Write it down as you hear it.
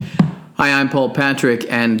Hi, I'm Paul Patrick,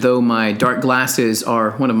 and though my dark glasses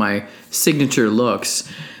are one of my signature looks,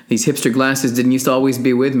 these hipster glasses didn't used to always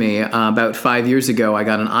be with me. About 5 years ago, I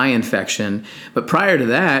got an eye infection, but prior to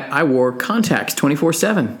that, I wore contacts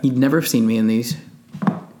 24/7. You'd never have seen me in these.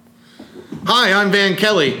 Hi, I'm Van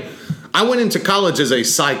Kelly. I went into college as a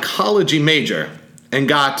psychology major and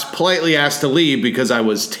got politely asked to leave because I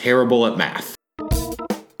was terrible at math.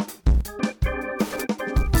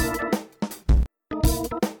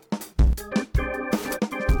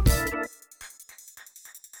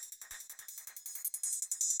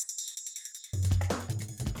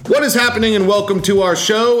 What is happening, and welcome to our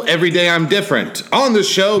show, Every Day I'm Different. On the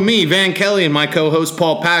show, me, Van Kelly, and my co-host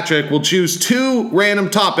Paul Patrick will choose two random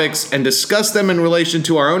topics and discuss them in relation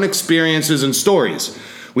to our own experiences and stories.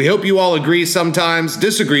 We hope you all agree sometimes,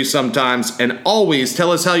 disagree sometimes, and always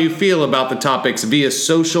tell us how you feel about the topics via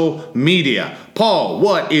social media. Paul,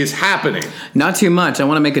 what is happening? Not too much. I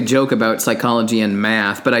want to make a joke about psychology and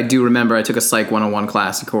math, but I do remember I took a Psych 101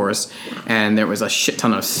 class, of course, and there was a shit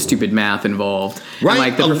ton of stupid math involved. Right. And,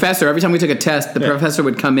 like, the professor, every time we took a test, the professor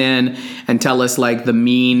would come in and tell us, like, the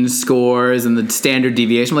mean scores and the standard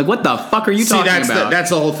deviation. I'm like, what the fuck are you talking about?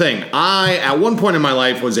 That's the whole thing. I, at one point in my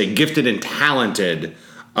life, was a gifted and talented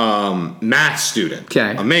math student.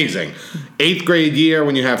 Okay. Amazing. 8th grade year,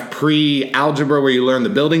 when you have pre-algebra where you learn the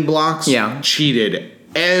building blocks. Yeah. Cheated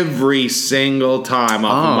every single time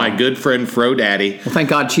off of my good friend Fro Daddy. Well, thank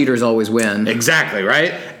God cheaters always win. Exactly,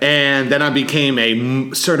 right? And then I became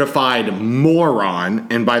a certified moron.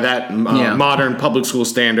 And by that modern public school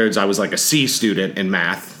standards, I was like a C student in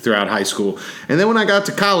math throughout high school. And then when I got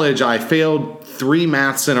to college, I failed 3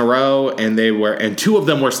 maths in a row, and 2 of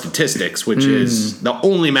them were statistics, which is the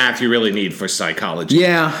only math you really need for psychology.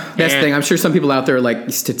 Yeah, that's the thing. I'm sure some people out there are like,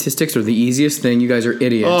 statistics are the easiest thing. You guys are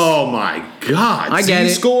idiots. Oh my God. I get it.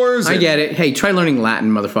 Scores. I get it. Hey, try learning Latin,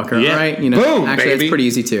 motherfucker. Yeah. All right? Boom, actually, baby. it's pretty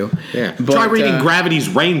easy too. Yeah. But, try reading Gravity's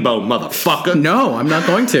Rainbow, motherfucker. No, I'm not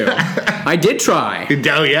going to. I did try.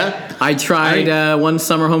 Oh, yeah? I tried one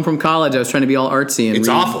summer home from college. I was trying to be all artsy and It's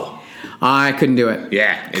read. awful. I couldn't do it.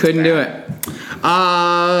 Yeah. Couldn't do it.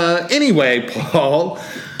 Anyway, Paul,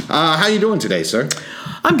 how you doing today, sir?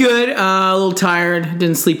 I'm good. A little tired.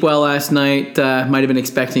 Didn't sleep well last night. Might have been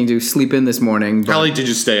expecting to sleep in this morning. But, How late did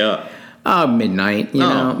you stay up? midnight, you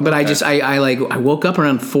know. But okay. I woke up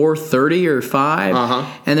around 4:30 or 5,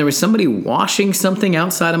 and there was somebody washing something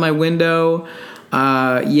outside of my window.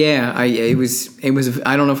 It was.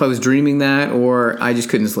 I don't know if I was dreaming that or I just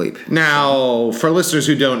couldn't sleep. Now, for listeners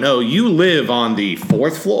who don't know, you live on the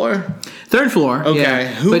 4th floor? 3rd floor. Okay.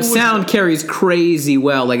 Yeah. But sound carries crazy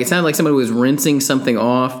well. Like, it sounded like somebody was rinsing something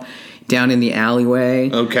off down in the alleyway.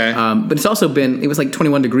 Okay. But it was like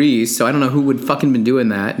 21 degrees, so I don't know who would fucking been doing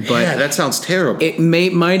that. But yeah, that sounds terrible. it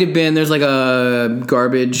might have been, there's like a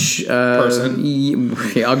garbage person.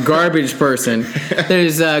 A garbage person.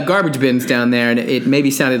 There's garbage bins down there, and it maybe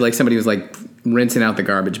sounded like somebody was like rinsing out the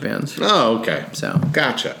garbage bins. Oh, okay. So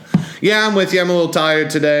Gotcha. Yeah, I'm with you. I'm a little tired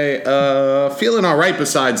today. Feeling all right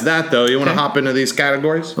besides that, though. You want to hop into these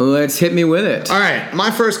categories? let's hit me with it. All right.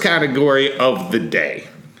 My first category of the day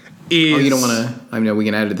is... Oh, you don't want to... I know we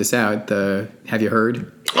can edit this out. Have you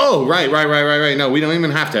heard? Oh, right. No, we don't even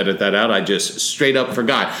have to edit that out. I just straight up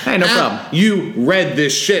forgot. Hey, no problem. You read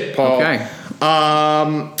this shit, Paul. Okay.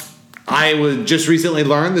 I was just recently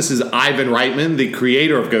learned this is Ivan Reitman, the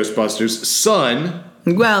creator of Ghostbusters' son.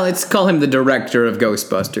 Well, let's call him the director of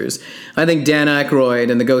Ghostbusters. I think Dan Aykroyd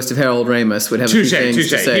and the ghost of Harold Ramis would have a few things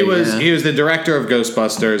to say. He was the director of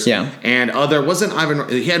Ghostbusters. Yeah. And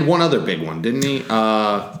he had one other big one, didn't he?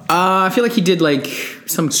 I feel like he did like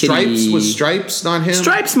some kitty... Stripes? Was Stripes not him?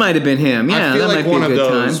 Stripes might have been him. Yeah, I feel that like might one be a of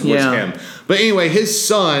good those time. was him. But anyway, his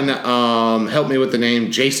son, help me with the name,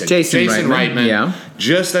 Jason Reitman. Yeah.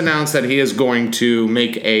 Just announced that he is going to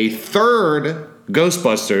make a 3rd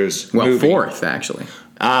Ghostbusters movie. 4th, actually.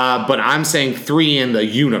 But I'm saying 3 in the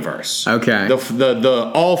universe. Okay.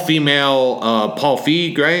 The all-female Paul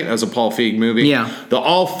Feig, right? That was a Paul Feig movie. Yeah. The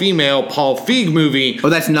all-female Paul Feig movie Oh,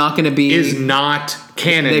 that's not going to be... is not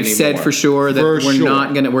canon They've anymore. said for sure that we're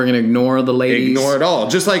going to ignore the ladies. Ignore it all.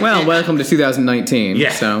 Just like... welcome to 2019.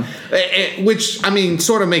 Yeah. So. Which, I mean,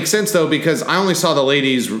 sort of makes sense, though, because I only saw the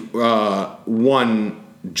ladies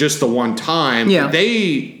just the one time. Yeah.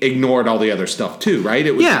 They ignored all the other stuff too, right?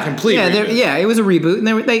 It was a complete reboot. It was a reboot, and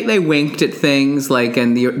they winked at things like,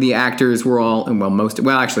 and the actors were all,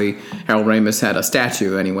 actually Harold Ramis had a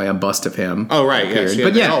statue anyway, a bust of him. Oh right, yes,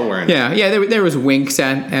 but they all were in it. There was winks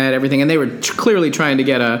at everything, and they were clearly trying to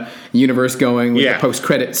get a universe going with a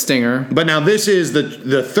post-credit stinger. But now this is the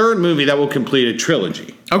 3rd movie that will complete a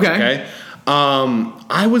trilogy. Okay.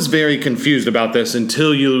 I was very confused about this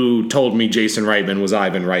until you told me Jason Reitman was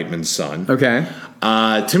Ivan Reitman's son. Okay.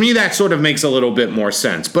 To me, that sort of makes a little bit more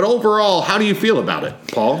sense. But overall, how do you feel about it,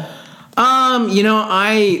 Paul?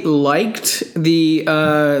 I liked the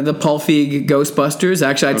Paul Feig Ghostbusters.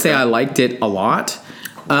 Actually, I'd say I liked it a lot.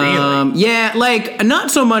 Really? Yeah, like,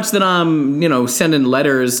 not so much that I'm, sending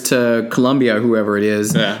letters to Columbia, whoever it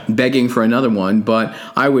is, begging for another one, but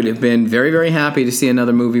I would have been very, very happy to see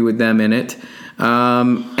another movie with them in it.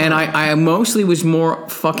 And I mostly was more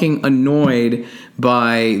fucking annoyed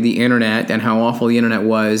by the internet and how awful the internet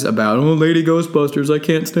was about, Lady Ghostbusters, I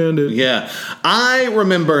can't stand it. Yeah. I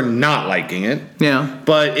remember not liking it. Yeah.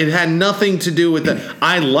 But it had nothing to do with that.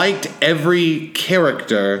 I liked every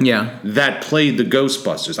character that played the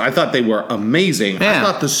Ghostbusters. I thought they were amazing. Yeah. I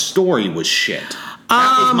thought the story was shit.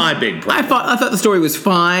 That was my big problem. I thought the story was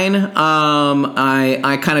fine.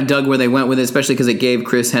 I kind of dug where they went with it, especially because it gave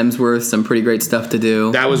Chris Hemsworth some pretty great stuff to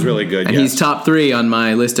do. That was really good, and he's top 3 on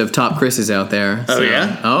my list of top Chris's out there. Oh,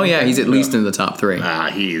 yeah? Oh, yeah, he's at least in the top 3.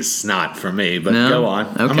 He's not for me, but go on.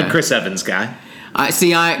 Okay. I'm a Chris Evans guy.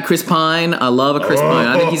 Chris Pine. I love a Chris Pine.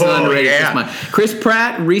 I think he's an underrated Chris Pine. Chris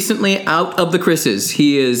Pratt recently out of the Chris's.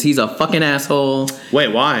 He's a fucking asshole. Wait,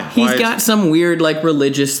 why? He's got some weird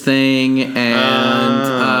religious thing,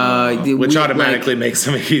 and which automatically makes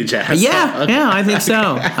him a huge asshole. Yeah, yeah, I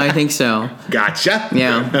think so. Gotcha.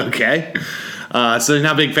 Yeah. Okay. So you're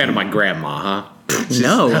not a big fan of my grandma, huh?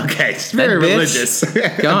 No. Okay. She's very religious.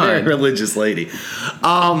 God. Very religious lady.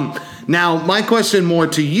 Now, my question more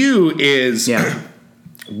to you is,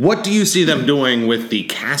 what do you see them doing with the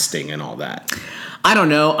casting and all that? I don't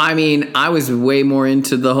know. I mean, I was way more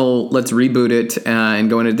into the whole let's reboot it and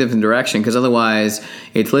go in a different direction, because otherwise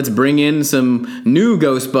it's let's bring in some new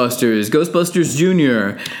Ghostbusters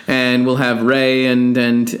Jr., and we'll have Ray and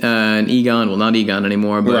Egon. Well, not Egon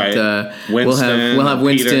anymore, but we'll have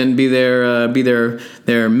Winston be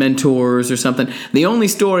their mentors or something. The only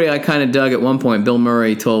story I kind of dug at one point, Bill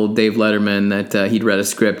Murray told Dave Letterman that he'd read a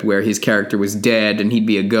script where his character was dead and he'd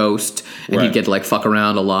be a ghost and he'd get to fuck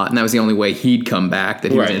around a lot, and that was the only way he'd come back,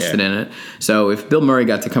 that he was interested in it. So if Bill Murray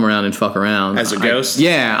got to come around and fuck around as a ghost,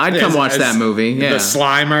 I'd come watch that movie. Yeah, the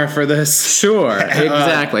Slimer for this. Sure,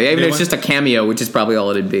 exactly. Even if it's just a cameo, which is probably all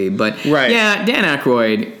it'd be. But Dan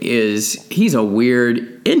Aykroyd he's a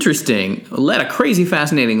weird, interesting, led a crazy,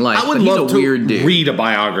 fascinating life. I would love to read a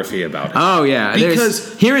biography about him. Oh yeah,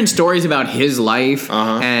 because hearing stories about his life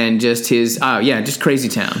and just his just crazy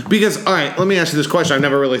town. Because all right, let me ask you this question. I've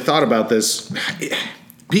never really thought about this.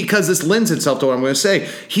 Because this lends itself to what I'm going to say.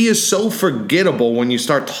 He is so forgettable when you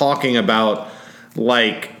start talking about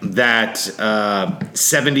that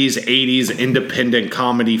 70s, 80s independent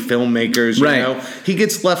comedy filmmakers. You know, he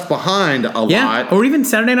gets left behind a lot. Or even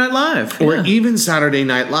Saturday Night Live. Even Saturday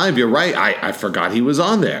Night Live. You're right. I forgot he was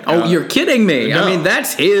on there. Oh, you're kidding me! No. I mean,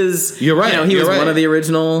 that's his. You're right. He was one of the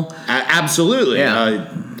original. Absolutely. Yeah.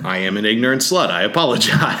 I am an ignorant slut. I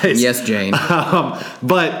apologize. Yes, Jane.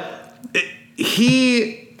 But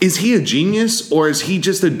is he a genius, or is he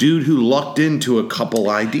just a dude who lucked into a couple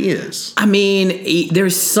ideas? I mean,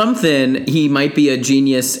 there's something. He might be a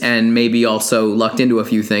genius and maybe also lucked into a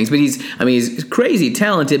few things. But he's crazy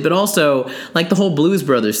talented, but also the whole Blues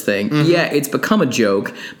Brothers thing. Mm-hmm. Yeah, it's become a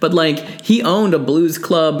joke. But he owned a blues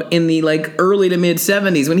club in the early to mid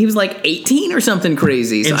 70s when he was 18 or something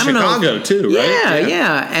crazy. So in Chicago too, right?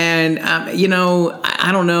 Yeah. And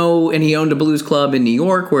I don't know. And he owned a blues club in New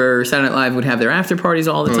York where Saturday Night Live would have their after parties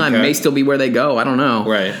all the time. It may still be where they go. I don't know.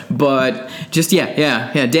 Right. But just Dan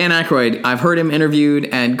Aykroyd. I've heard him interviewed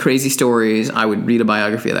and crazy stories. I would read a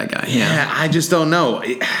biography of that guy. Yeah, I just don't know.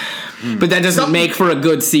 But that doesn't make for a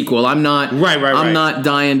good sequel. I'm not. I'm not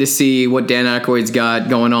dying to see what Dan Aykroyd's got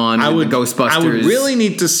going on with the Ghostbusters. I would really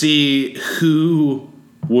need to see who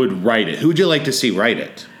would write it. Who would you like to see write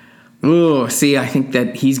it? Oh, see, I think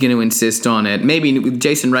that he's going to insist on it. Maybe with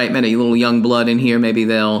Jason Reitman, a little young blood in here, maybe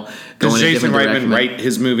they'll go in a different direction. Does Jason Reitman write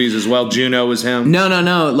his movies as well? Juno was him?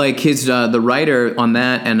 No. His the writer on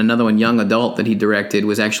that and another one, Young Adult, that he directed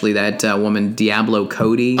was actually that woman, Diablo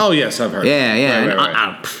Cody. Oh, yes, I've heard. Yeah.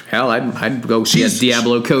 Right. Hell, I'd go see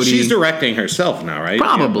Diablo Cody. She's directing herself now, right?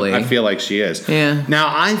 Probably. Yeah, I feel like she is. Yeah.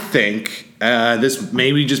 Now, I think... this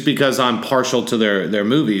maybe just because I'm partial to their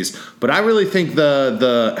movies, but I really think I'm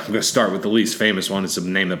going to start with the least famous one. It's the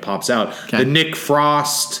name that pops out. Okay. The Nick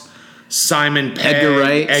Frost, Simon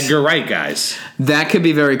Pegg, Edgar Wright guys. That could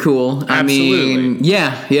be very cool. Absolutely. I mean,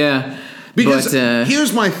 yeah. Because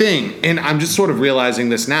here's my thing, and I'm just sort of realizing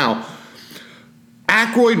this now.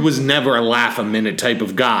 Aykroyd was never a laugh a minute type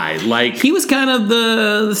of guy. Like He was kind of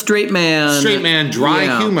the straight man,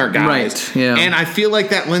 dry humor guy. Right. Yeah. And I feel like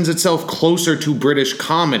that lends itself closer to British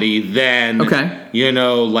comedy than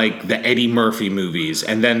like the Eddie Murphy movies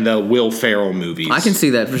and then the Will Ferrell movies. I can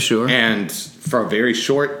see that for sure. And for a very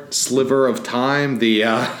short sliver of time, the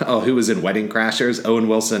who was in Wedding Crashers? Owen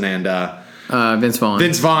Wilson and Vince Vaughn.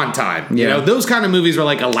 Vince Vaughn time. Yeah. You know, those kind of movies were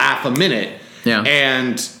like a laugh a minute. Yeah.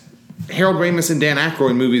 And Harold Ramis and Dan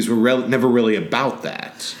Aykroyd movies were never really about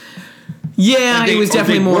that. Yeah, it was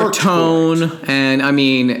definitely more tone, it. and I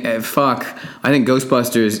mean, I think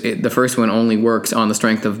Ghostbusters, the first one, only works on the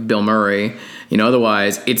strength of Bill Murray. You know,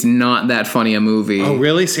 otherwise, it's not that funny a movie. Oh,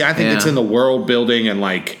 really? See, I think it's in the world building and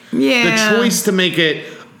like the choice to make it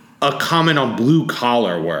a comment on blue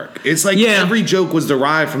collar work. It's like every joke was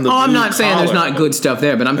derived from the blue collar. I'm not saying there's not good stuff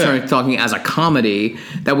there, but I'm talking as a comedy.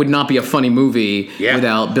 That would not be a funny movie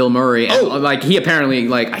without Bill Murray. And, like, he apparently,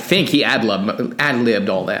 like, I think he ad-libbed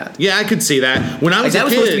all that. Yeah, I could see that. When I was a kid, that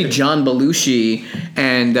was supposed to be John Belushi,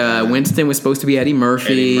 and Winston was supposed to be Eddie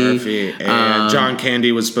Murphy. And John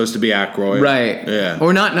Candy was supposed to be Aykroyd. Right. Yeah.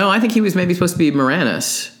 Or not, no, I think he was maybe supposed to be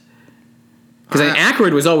Moranis. Because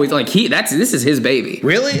Aykroyd was always like this is his baby.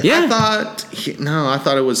 Really? Yeah. I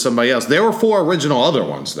thought it was somebody else. There were 4 original other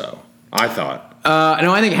ones though. I thought.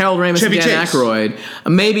 No, I think Harold Ramis and Dan Aykroyd.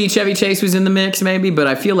 Maybe Chevy Chase was in the mix, but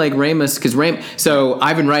I feel like Ramis, so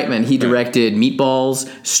Ivan Reitman, he directed Meatballs,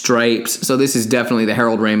 Stripes, so this is definitely the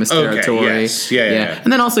Harold Ramis territory. Yes. Yeah.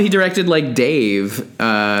 And then also he directed like Dave.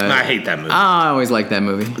 I hate that movie. I always liked that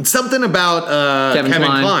movie. It's something about Kevin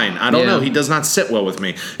Kline. I don't know. He does not sit well with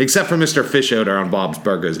me, except for Mr. Fish Odor on Bob's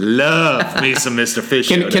Burgers. Love me some Mr.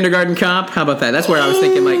 Fish Odor. Kindergarten Cop? How about that? That's where I was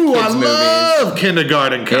thinking like kids movies. I love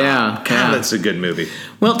Kindergarten Cop. Yeah. God, that's a good movie.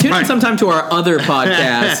 Well, tune in sometime to our other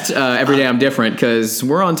podcast, Every Day I'm Different, because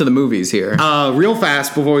we're on to the movies here. Real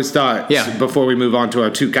fast before we start, before we move on to our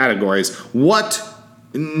 2 categories,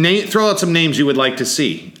 throw out some names you would like to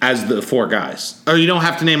see as the 4 guys. Or you don't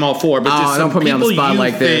have to name all 4, but just some don't put me on the spot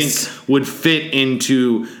like this. Would fit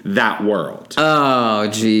into that world. Oh,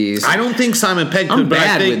 jeez. I don't think Simon Pegg could, but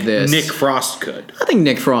I think Nick Frost could. I think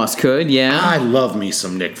Nick Frost could, yeah. I love me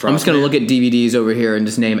some Nick Frost. I'm just going to look at DVDs over here and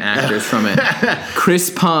just name actors from it. Chris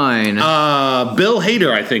Pine. Bill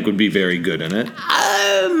Hader, I think, would be very good in it.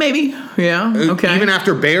 Maybe. Yeah, okay. Even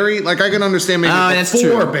after Barry? Like, I can understand maybe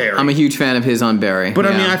before Barry. I'm a huge fan of his on Barry. But,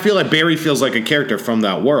 I mean, I feel like Barry feels like a character from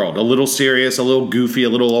that world. A little serious, a little goofy, a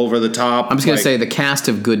little over the top. I'm just going to say the cast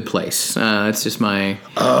of Good Place. That's just my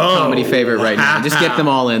comedy favorite right now. Just get them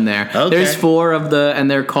all in there. Okay. There's 4 of and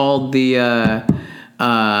they're called the... they're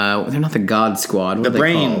not the God Squad. What the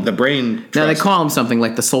Brain Trust. No, they call them something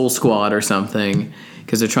like the Soul Squad or something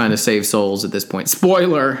because they're trying to save souls at this point.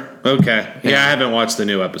 Spoiler. Okay. Yeah, I haven't watched the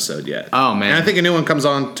new episode yet. Oh, man. And I think a new one comes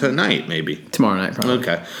on tonight, maybe. Tomorrow night, probably.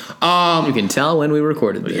 Okay. You can tell when we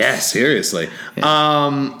recorded this. Yeah, seriously. Yeah.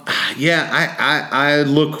 I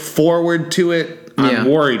look forward to it. I'm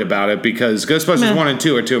worried about it because Ghostbusters 1 and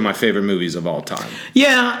 2 are 2 of my favorite movies of all time.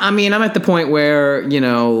 Yeah, I mean, I'm at the point where, I'm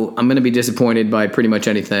going to be disappointed by pretty much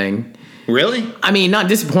anything. Really? I mean, not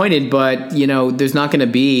disappointed, but, there's not going to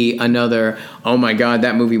be another, oh my God,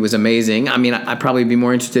 that movie was amazing. I mean, I'd probably be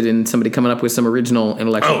more interested in somebody coming up with some original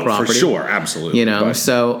intellectual property. For sure, absolutely.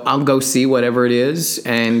 So I'll go see whatever it is,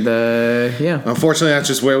 and, Unfortunately, that's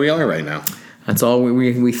just where we are right now. That's all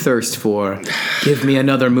we thirst for. Give me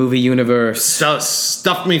another movie universe.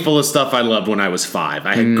 Stuff me full of stuff I loved when I was 5.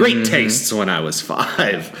 I had great tastes when I was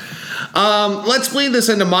 5. Let's bleed this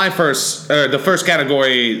into the first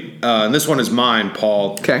category. And this one is mine,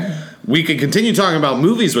 Paul. Okay. We could continue talking about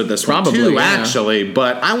movies with this one too, yeah. actually,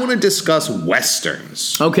 but I want to discuss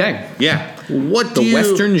westerns. Okay. Yeah.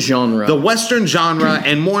 Western genre. The Western genre,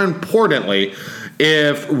 and more importantly,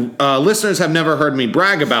 if listeners have never heard me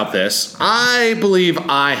brag about this, I believe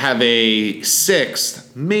I have a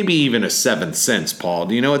 6th, maybe even a 7th sense, Paul.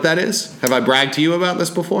 Do you know what that is? Have I bragged to you about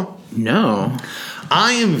this before? No.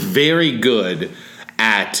 I am very good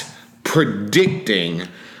at predicting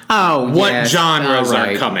what genres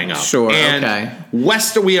are coming up. Sure, and okay.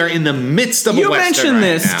 We are in the midst of a Western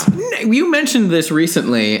now. You mentioned this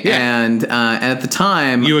recently, and at the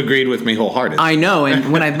time... You agreed with me wholeheartedly. I know,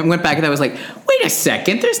 and when I went back and I was like, wait a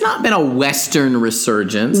second, there's not been a Western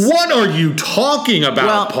resurgence. What are you talking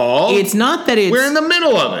about, Paul? It's not that it's... We're in the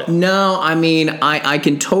middle of it. No, I mean, I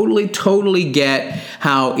can totally get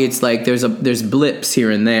how it's like there's blips here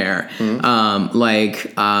and there. I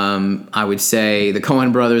would say the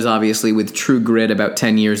Coen brothers, obviously, with True Grit about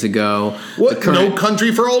 10 years ago. What? No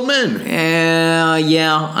Country for Old Men?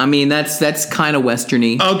 Yeah. I mean, that's kind of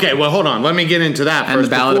westerny. Okay, well, hold on. Let me get into that And first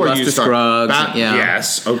the Ballad of before you Buster start. Scruggs. Yeah.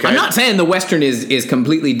 Yes, okay. I'm not saying the western is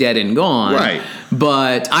completely dead and gone. Right.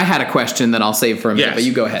 But I had a question that I'll save for a minute. Yes. But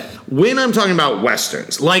you go ahead. When I'm talking about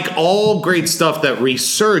westerns, like all great stuff that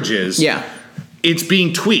resurges, Yeah. it's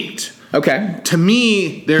being tweaked. Okay. To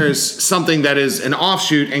me, there's something that is an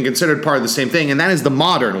offshoot and considered part of the same thing, and that is the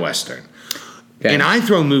modern western. Okay. And I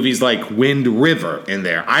throw movies like Wind River in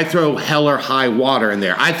there. I throw Hell or High Water in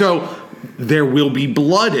there. I throw There Will Be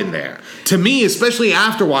Blood in there. To me, especially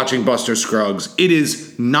after watching Buster Scruggs, it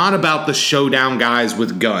is not about the showdown guys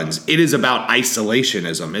with guns. It is about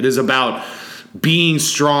isolationism. It is about being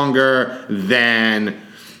stronger than,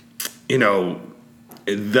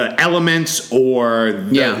 the elements or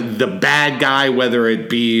the bad guy, whether it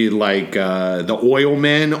be like the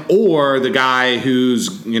oilman or the guy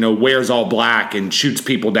who's wears all black and shoots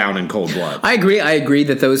people down in cold blood. I agree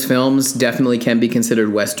that those films definitely can be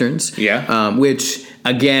considered westerns. Yeah. Which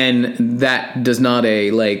again, that does not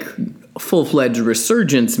a full-fledged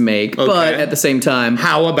resurgence make, but at the same time,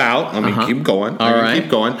 How about? Let me keep going. All right.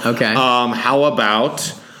 Keep going. Okay. How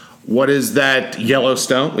about? What is that?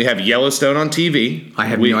 Yellowstone. We have Yellowstone on TV. I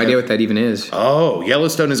have no idea what that even is. Oh,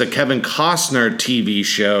 Yellowstone is a Kevin Costner TV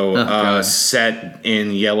show set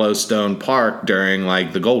in Yellowstone Park during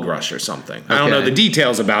the Gold Rush or something. I don't know the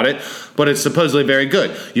details about it, but it's supposedly very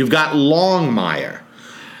good. You've got Longmire.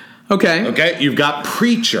 Okay. Okay. You've got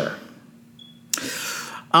Preacher.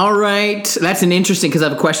 All right. That's an interesting, because I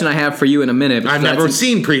have a question I have for you in a minute. I've never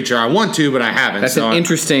seen Preacher. I want to, but I haven't. That's an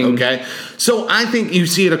interesting. Okay. So I think you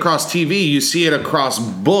see it across TV. You see it across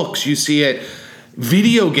books. You see it.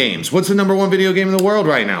 Video games. What's the number one video game in the world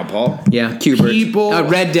right now, Paul? Yeah,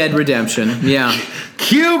 Qbert. Red Dead Redemption. Yeah.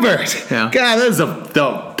 Qbert. Yeah. God, that's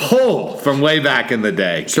the pull from way back in the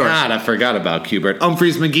day. Sure. God, I forgot about Qbert.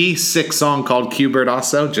 Humphreys McGee, sick song called Qbert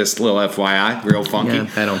also. Just a little FYI. Real funky. Yeah,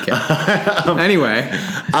 I don't care. Anyway.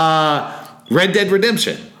 Red Dead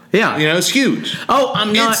Redemption. Yeah. It's huge. Oh,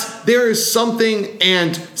 I'm not. There is something,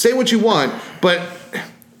 and say what you want, but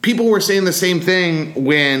people were saying the same thing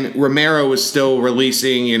when Romero was still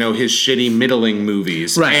releasing, his shitty middling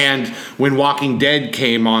movies. Right. And when Walking Dead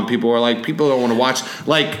came on, people were like, people don't want to watch.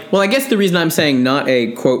 Well, I guess the reason I'm saying not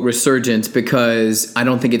a, quote, resurgence, because I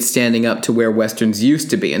don't think it's standing up to where Westerns used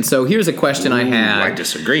to be. And so here's a question I had. I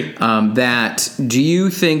disagree. Do you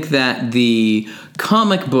think that the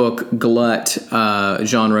comic book glut,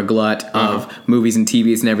 genre glut of movies and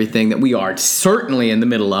TVs and everything that we are certainly in the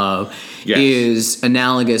middle of is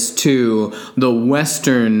analogous to the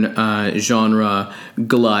Western genre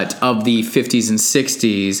glut of the 50s and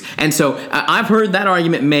 60s? And so I've heard that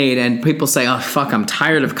argument made, and people say, oh, fuck, I'm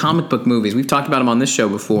tired of comic book movies. We've talked about them on this show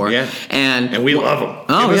before. Yeah. And we love them.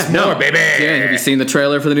 Oh, Give us more, baby. Yeah, have you seen the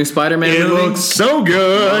trailer for the new Spider-Man movie? It looks so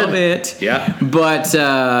good. Love it. Yeah. But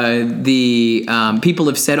the people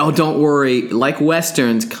have said, oh, don't worry. Like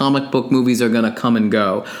Westerns, comic book movies are going to come and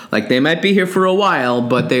go. They might be here for a while,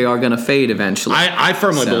 but they are going to fade eventually. I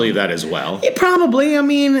firmly believe that as well. Yeah, probably. I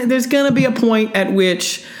mean, there's going to be a point at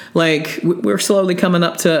which, we're slowly coming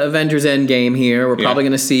up to Avengers Endgame here. We're probably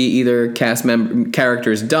going to see either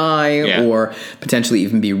characters die or potentially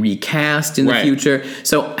even be recast in the future.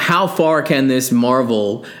 So how far can this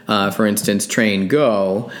Marvel, for instance, train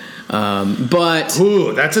go?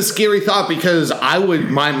 Ooh, that's a scary thought, because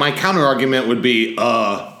my counter argument would be,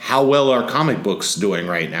 how well are comic books doing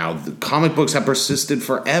right now? The comic books have persisted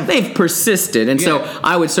forever. They've persisted, and so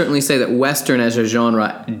I would certainly say that Western as a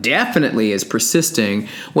genre definitely is persisting.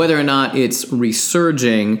 Whether or not it's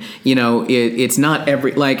resurging, it's not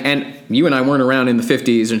every and you and I weren't around in the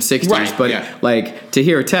 50s and 60s, but to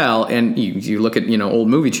hear or tell, and you look at old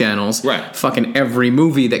movie channels, fucking every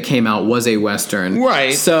movie that came out was a Western,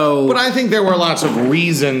 right? So, but I think there were lots of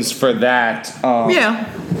reasons for that.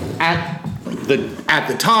 At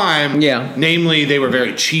the time, namely they were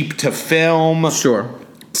very cheap to film. Sure.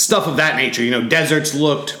 Stuff of that nature. Deserts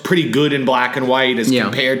looked pretty good in black and white as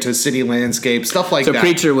compared to city landscape, stuff like that. So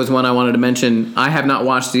Preacher was one I wanted to mention. I have not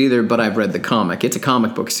watched it either, but I've read the comic. It's a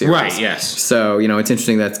comic book series. Right, yes. So, it's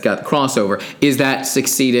interesting that's got crossover. Is that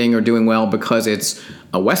succeeding or doing well because it's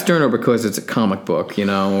a Western or because it's a comic book,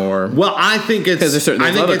 or... Well, I think it's... Because there's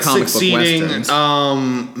other comic book Westerns.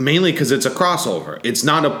 Mainly because it's a crossover. It's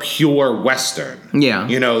not a pure Western. Yeah.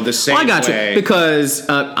 The same I got way. you. Because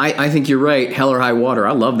I think you're right. Hell or High Water.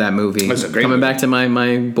 I love that movie. That's a great Coming movie. back to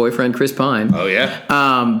my boyfriend, Chris Pine. Oh, yeah?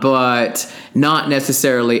 But not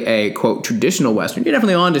necessarily a, quote, traditional Western. You're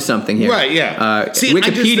definitely onto something here. Right, yeah. See,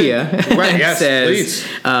 Wikipedia right, yes, says please.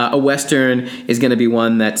 A Western is going to be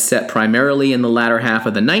one that's set primarily in the latter half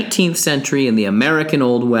of the 19th century in the American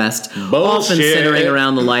Old West, often centering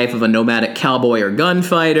around the life of a nomadic cowboy or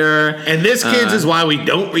gunfighter. And this, kids, is why we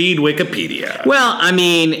don't read Wikipedia. Well, I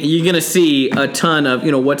mean, you're going to see a ton of,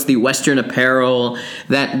 what's the Western apparel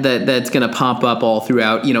that's going to pop up all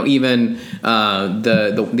throughout, even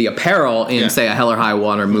the apparel in, say, a Hell or High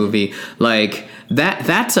Water movie. Like,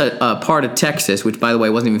 that's a part of Texas, which, by the way,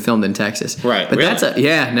 wasn't even filmed in Texas. Right. But really? Okay.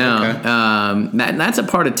 That's a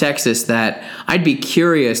part of Texas that I'd be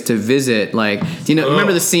curious to visit. Like, do you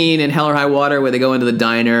remember the scene in Hell or High Water where they go into the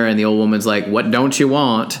diner and the old woman's like, "What don't you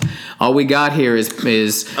want? All we got here is steak,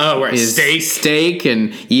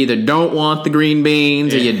 and you either don't want the green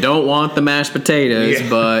beans or you don't want the mashed potatoes." Yeah.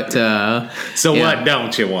 But what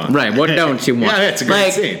don't you want? Right. What don't you want? Yeah, that's a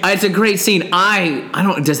great scene. It's a great scene. I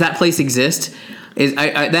don't. Does that place exist?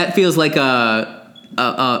 That feels like a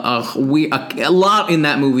lot in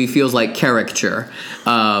that movie feels like caricature.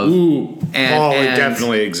 It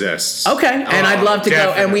definitely exists. Okay, and I'd love to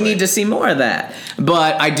definitely. go, and we need to see more of that.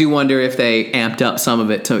 But I do wonder if they amped up some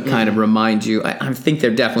of it to kind of remind you. I think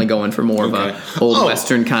they're definitely going for more of a old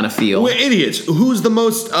Western kind of feel. We're idiots. Who's the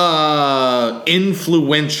most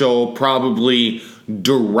influential, probably,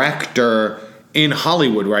 director in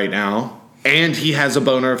Hollywood right now? And he has a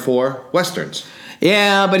boner for Westerns.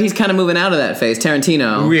 Yeah, but he's kind of moving out of that phase.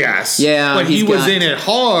 Tarantino. Yes. Yeah. But he was in it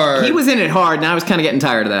hard. He was in it hard, and I was kind of getting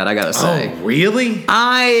tired of that, I gotta say. Oh, really?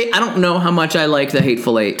 I don't know how much I like The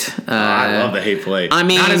Hateful Eight. I love The Hateful Eight. I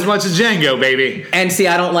mean... Not as much as Django, baby. And see,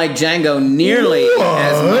 I don't like Django nearly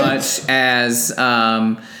as much as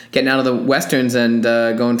getting out of the Westerns and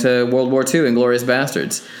going to World War II, Inglourious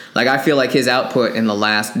Bastards. Like, I feel like his output in the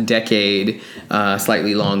last decade,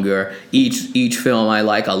 slightly longer, each film I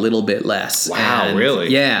like a little bit less. Wow, really?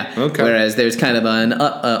 Yeah. Okay. Whereas there's kind of an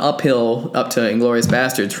uphill up to Inglourious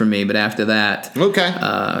Bastards for me, but after that... Okay.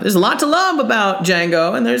 There's a lot to love about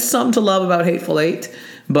Django, and there's some to love about Hateful Eight,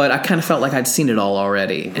 but I kind of felt like I'd seen it all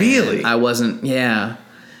already. Really? I wasn't... Yeah.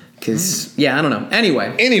 Because, I don't know.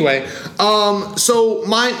 Anyway, so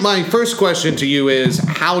my first question to you is,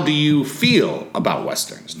 how do you feel about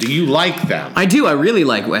Westerns? Do you like them? I do. I really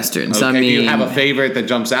like Westerns. Okay. I mean, do you have a favorite that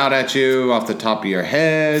jumps out at you off the top of your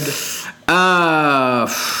head?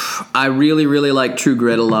 I really, really like True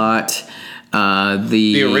Grit a lot.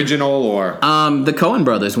 The original or the Coen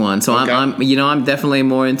Brothers one. So okay. I'm definitely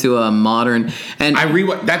more into a modern. And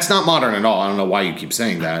that's not modern at all. I don't know why you keep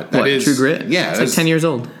saying that. That is True Grit. Yeah, it's like 10 years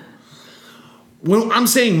old. When I'm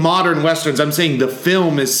saying modern Westerns, I'm saying the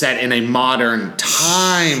film is set in a modern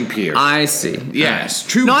time period. I see. Yes.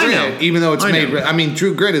 True Grit, even though it's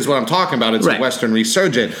True Grit is what I'm talking about. It's a Western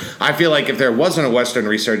resurgent. I feel like if there wasn't a Western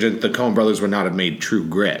resurgent, the Coen Brothers would not have made True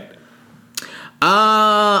Grit.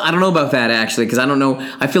 I don't know about that, actually, because I don't know.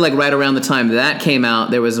 I feel like right around the time that came out,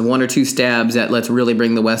 there was one or two stabs at let's really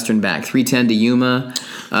bring the Western back. 310 to Yuma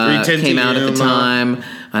came out at the time,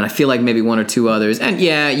 and I feel like maybe one or two others. And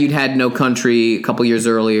you'd had No Country a couple years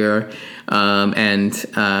earlier, and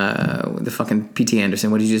the fucking P.T. Anderson.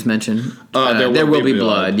 What did you just mention? There Will Be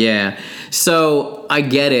Blood. Yeah. So I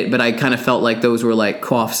get it, but I kind of felt like those were like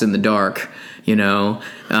coughs in the dark.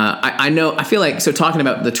 I feel like, so talking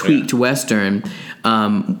about the tweaked Western,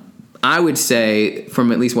 I would say,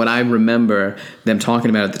 from at least what I remember them talking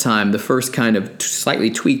about at the time, the first kind of slightly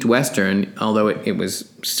tweaked Western, although it was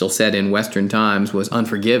still set in Western times, was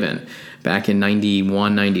Unforgiven back in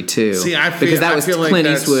 91, 92. See, because that was Clint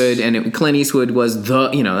Eastwood, and Clint Eastwood was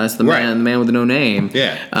that's the man with no name.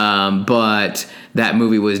 Yeah. But that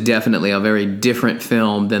movie was definitely a very different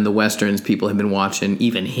film than the Westerns people have been watching,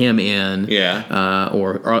 even him in. Yeah.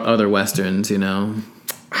 Or other Westerns,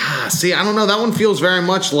 See, I don't know. That one feels very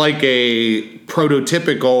much like a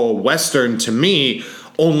prototypical Western to me,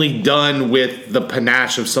 only done with the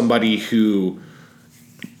panache of somebody who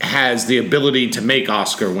has the ability to make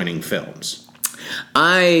Oscar-winning films.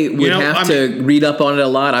 I would have to read up on it a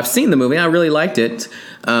lot. I've seen the movie. I really liked it.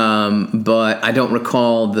 But I don't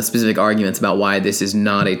recall the specific arguments about why this is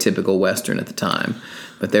not a typical Western at the time.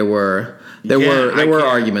 But there were There were I can't-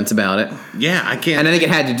 arguments about it. Yeah, I can't. And I think it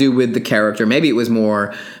had to do with the character. Maybe it was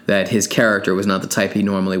more that his character was not the type he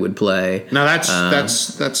normally would play. No, that's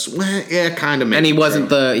kind of. And he wasn't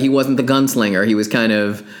the gunslinger. He was kind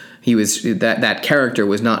of that character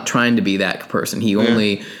was not trying to be that person. He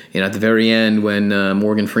only at the very end when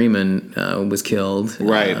Morgan Freeman was killed.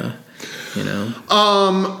 Right.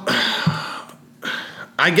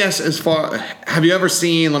 I guess have you ever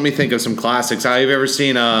seen? Let me think of some classics. Have you ever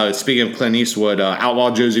seen? Speaking of Clint Eastwood,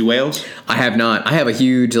 Outlaw Josie Wales. I have not. I have a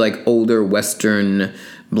huge older Western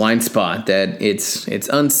blind spot that it's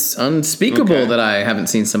unspeakable that I haven't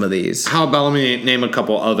seen some of these. How about let me name a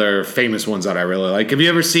couple other famous ones that I really like. Have you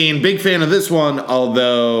ever seen? Big fan of this one,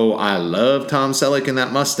 although I love Tom Selleck and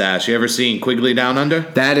that mustache. You ever seen Quigley Down Under?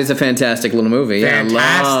 That is a fantastic little movie. Fantastic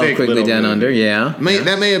I love Quigley little Down movie. Under. Yeah,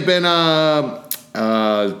 That may have been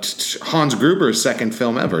Hans Gruber's second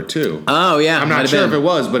film ever too. Oh yeah, I'm not sure if it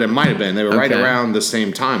was, but it might have been. They were right around the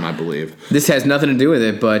same time, I believe. This has nothing to do with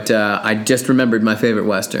it, but I just remembered my favorite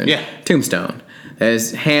Western. Yeah. Tombstone. That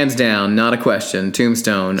is hands down, not a question.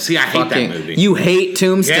 Tombstone. See, I hate that movie. You hate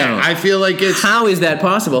Tombstone? Yeah, I feel like it's... How is that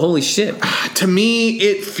possible? Holy shit. To me,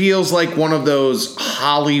 it feels like one of those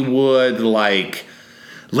Hollywood,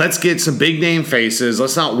 let's get some big name faces.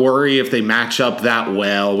 Let's not worry if they match up that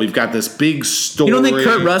well. We've got this big story. You don't think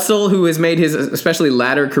Kurt Russell, who has made his especially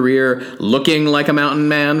latter career looking like a mountain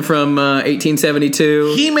man from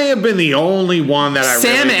 1872? He may have been the only one that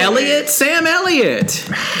Sam really Elliott? Sam Elliott!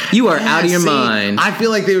 You are out of your mind. I feel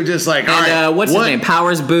like they were just like, all right. What's his name?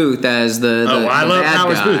 Powers Booth as the I love bad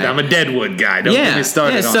Powers guy. Booth. I'm a Deadwood guy. Don't get me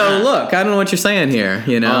started on so that. look, I don't know what you're saying here,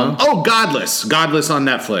 Godless. Godless on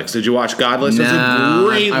Netflix. Did you watch Godless? It was a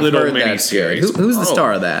great I've little heard that's good. miniseries. Who's the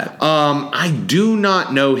star of that? I do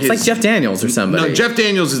not know his... It's like Jeff Daniels or somebody. No, Jeff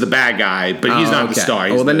Daniels is the bad guy, but he's not the star.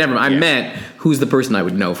 He's Then never mind. I meant who's the person I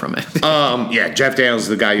would know from it. Jeff Daniels is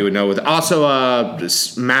the guy you would know with. Also,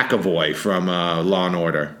 McAvoy from Law and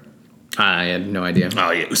Order. I had no idea.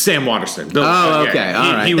 Oh, yeah. Sam Waterston. Okay. All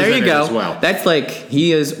right. He was there in you it go. as well. That's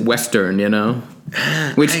he is Western,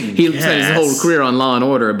 Which he spent his whole career on Law and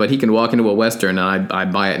Order, but he can walk into a Western and I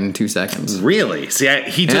buy it in 2 seconds. Really? See,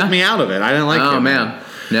 he took me out of it. I didn't like him. Oh, man.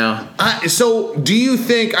 No. So, do you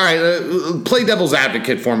think... All right, play devil's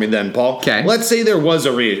advocate for me then, Paul. Okay. Let's say there was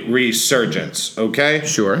a resurgence, okay?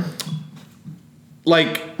 Sure.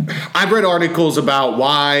 I've read articles about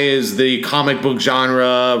why is the comic book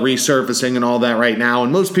genre resurfacing and all that right now,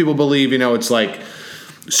 and most people believe, it's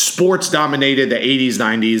sports dominated the 80s,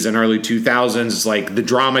 90s, and early 2000s. It's like the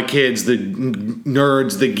drama kids, the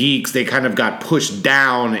nerds, the geeks, they kind of got pushed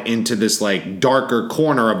down into this darker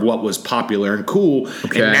corner of what was popular and cool.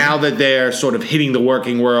 Okay. And now that they're sort of hitting the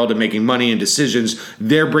working world and making money and decisions,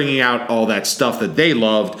 they're bringing out all that stuff that they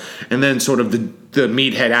loved. And then sort of the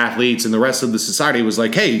meathead athletes and the rest of the society was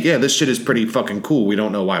like, hey, yeah, this shit is pretty fucking cool. We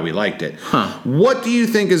don't know why we liked it. What do you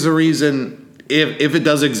think is the reason... If it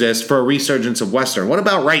does exist, for a resurgence of Western? What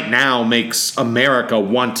about right now makes America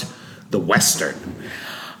want the Western?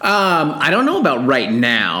 I don't know about right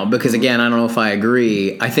now, because again, I don't know if I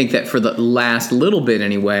agree. I think that for the last little bit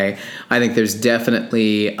anyway, I think there's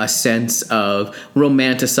definitely a sense of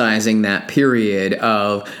romanticizing that period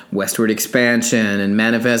of westward expansion and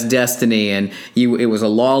manifest destiny, and it was a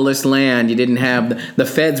lawless land. You didn't have the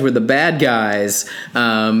feds were the bad guys,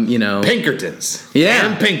 Pinkertons. Yeah.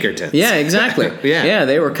 And Pinkertons. Yeah, exactly. Yeah,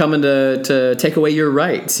 they were coming to take away your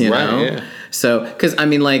rights, you know? Yeah. So, because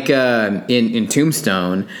in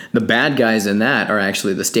Tombstone, the bad guys in that are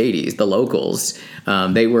actually the stadies, the locals.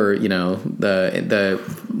 They were, it's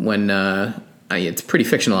pretty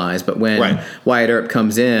fictionalized, but when Wyatt Earp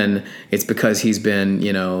comes in, it's because he's been,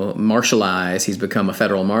 martialized. He's become a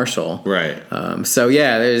federal marshal. Right. I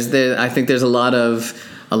think there's a lot of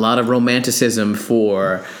romanticism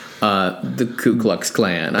for. The Ku Klux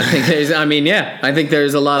Klan. I think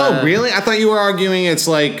there's a lot of... Oh, really? I thought you were arguing it's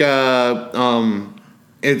like,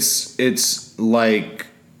 it's like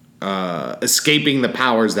escaping the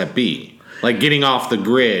powers that be. Like getting off the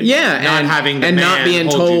grid. Yeah. Not having the and man not being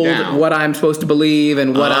hold told you down. what I'm supposed to believe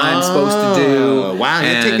and what I'm supposed to do. Wow,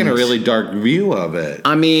 you're taking a really dark view of it.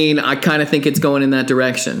 I mean, I kind of think it's going in that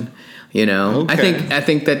direction. Okay. I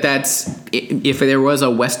think that's if there was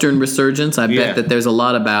a Western resurgence, I bet that there's a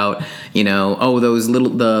lot about those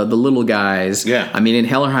the little guys. Yeah. I mean, in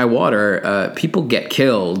Hell or High Water, people get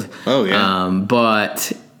killed. Oh yeah.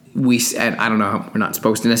 But I don't know. We're not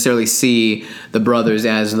supposed to necessarily see the brothers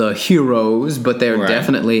as the heroes, but they're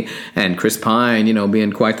definitely. And Chris Pine,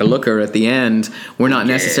 being quite the looker at the end. We're not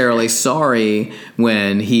necessarily sorry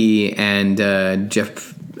when he and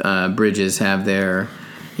Jeff Bridges have their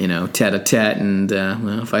tete-a-tete, and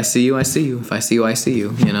well, if I see you, I see you. If I see you, I see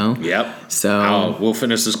you. Yep. So we'll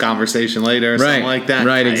finish this conversation later or something like that.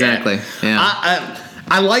 Right, exactly. Yeah.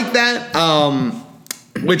 I like that.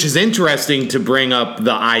 Which is interesting to bring up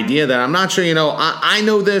the idea that I'm not sure, I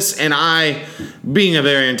know this, and being a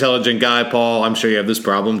very intelligent guy, Paul, I'm sure you have this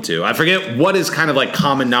problem too. I forget what is kind of like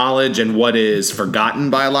common knowledge and what is forgotten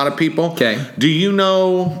by a lot of people. Okay. Do you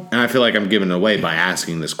know, and I feel like I'm giving it away by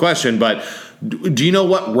asking this question, but do you know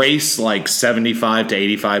what race like 75 to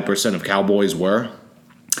 85% of cowboys were?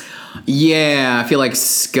 Yeah, I feel like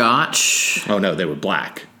Scotch. Oh, no, they were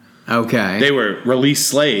black. Okay. They were released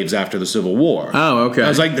slaves after the Civil War. Oh, okay. That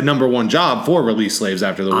was like the number one job for released slaves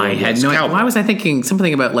after the war. I had no idea. Why was I thinking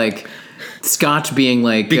something about like Scotch being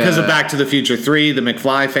like because of Back to the Future 3, the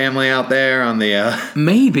McFly family out there on the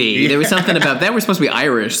maybe there was something about that. We're supposed to be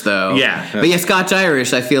Irish though. Yeah, but yeah, Scotch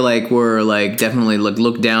Irish. I feel like were like definitely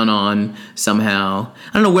looked down on somehow.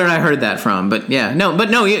 I don't know where I heard that from, but yeah, no,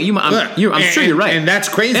 I'm sure you're right, and that's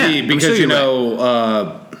crazy because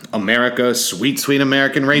America, sweet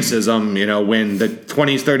American racism, when the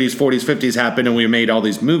 20s, 30s, 40s, 50s happened and we made all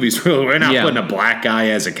these movies, we're not putting a black guy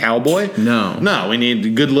as a cowboy. No, we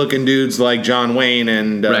need good-looking dudes like John Wayne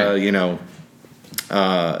and,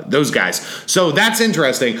 those guys. So that's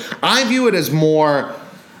interesting. I view it as more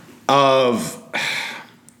of...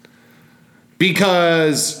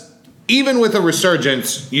 Because even with a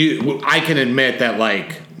resurgence, I can admit that,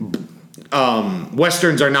 like,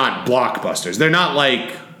 Westerns are not blockbusters. They're not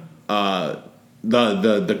like...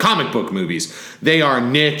 the comic book movies. They are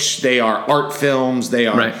niche. They are art films. They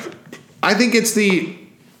are. Right. I think it's the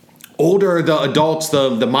adults,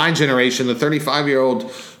 the my generation, the 35-year-old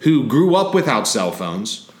who grew up without cell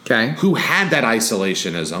phones. Okay. Who had that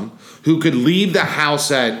isolationism, who could leave the house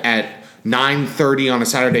at 9:30 on a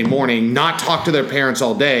Saturday morning, not talk to their parents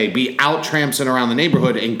all day, be out tramping around the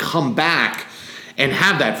neighborhood, and come back and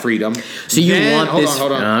have that freedom. So you want this...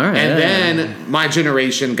 Hold on. All right. And then my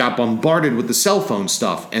generation got bombarded with the cell phone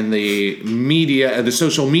stuff and the media, the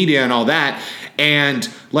social media and all that. And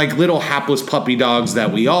like little hapless puppy dogs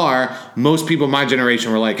that we are, most people in my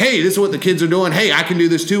generation were like, hey, this is what the kids are doing. Hey, I can do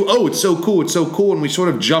this too. Oh, it's so cool. It's so cool. And we sort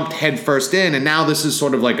of jumped headfirst in. And now this is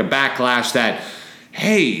sort of like a backlash that,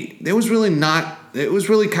 hey, it was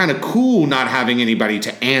really kind of cool not having anybody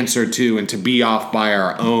to answer to and to be off by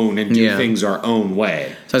our own and do things our own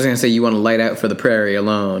way. So I was going to say, you want to light out for the prairie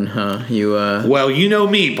alone, huh? Well, you know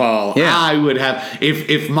me, Paul. Yeah. I would have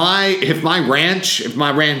if my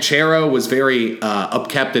ranchero was very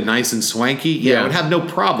upkept and nice and swanky. I would have no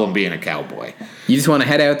problem being a cowboy. You just want to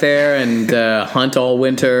head out there and hunt all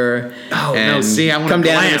winter. Oh and no! See, I want to come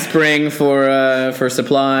down in the spring for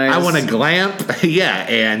supplies. I want to glamp. Yeah,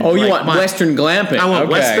 and you want Western glamping? I want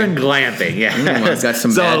Western glamping. Yeah, I've got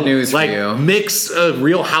some bad news for you. Mix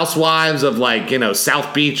Real Housewives of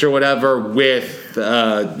South Beach or whatever with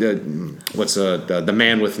what's the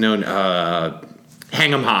man with no.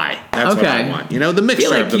 Hang 'em high. That's what I want. The mixture. I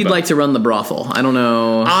feel like you'd like to run the brothel. I don't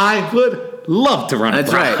know. I would love to run a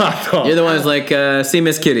brothel. That's right. You're the one who's like, see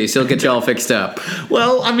Miss Kitty. She'll get you all fixed up.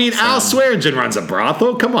 Well, I mean, Al Swearingen runs a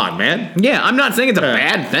brothel. Come on, man. Yeah, I'm not saying it's a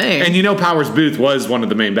bad thing. And Powers Booth was one of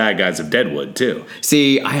the main bad guys of Deadwood, too.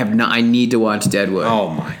 See, I have not. I need to watch Deadwood. Oh,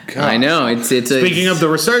 my God. I know. It's Speaking of the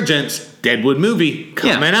resurgence... Deadwood movie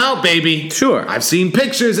coming out, baby. Sure. I've seen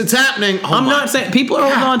pictures. It's happening. I'm not saying people are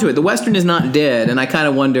holding on to it. The Western is not dead, and I kind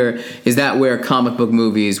of wonder, is that where comic book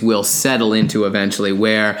movies will settle into eventually,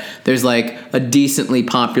 where there's like a decently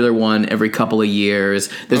popular one every couple of years.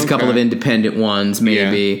 There's a couple of independent ones,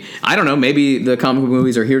 maybe. Yeah. I don't know. Maybe the comic book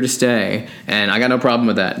movies are here to stay, and I got no problem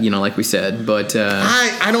with that, like we said. But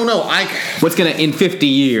I don't know. What's in 50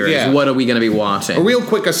 years, what are we going to be watching? A real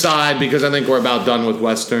quick aside, because I think we're about done with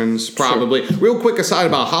Westerns, probably. Real quick aside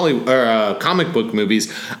about comic book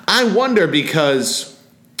movies. I wonder because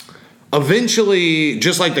eventually,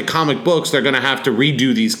 just like the comic books, they're going to have to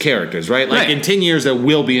redo these characters, right? Like in 10 years, there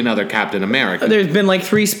will be another Captain America. There's been like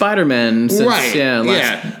 3 Spider-Men since, right?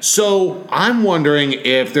 Yeah. So I'm wondering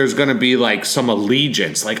if there's going to be like some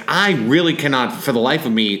allegiance. Like I really cannot, for the life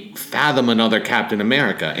of me, fathom another Captain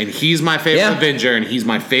America, and he's my favorite Avenger, and he's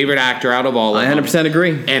my favorite actor out of all of them. I 100%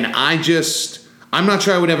 agree. And I'm not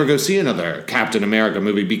sure I would ever go see another Captain America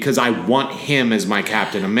movie because I want him as my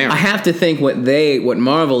Captain America. I have to think what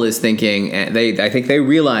Marvel is thinking. I think they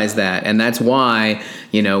realize that, and that's why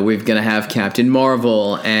we're going to have Captain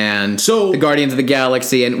Marvel and So- the Guardians of the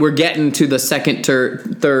Galaxy, and we're getting to the second,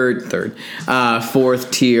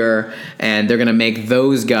 fourth tier, and they're going to make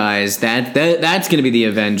those guys. That's going to be the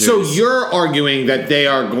Avengers. So you're arguing that they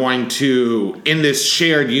are going to, in this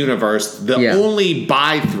shared universe, the only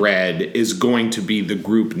bi-thread is going to be the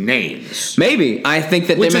group names. Maybe. I think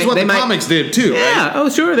that Which they is might, what they the might, comics did too, Yeah. right? Oh,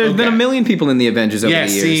 sure. There's been a million people in the Avengers over Yeah,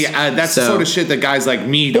 the years. see, that's the sort of shit that guys like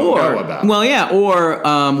me don't know about. Well, yeah, or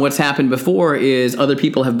what's happened before is other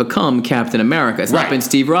people have become Captain America. It's not been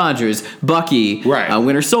Steve Rogers, Bucky,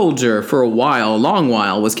 Winter Soldier for a long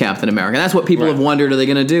while was Captain America. And that's what people have wondered, are they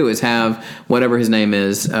going to do, is have whatever his name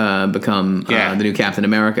is become the new Captain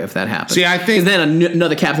America if that happens. See, I think... Because then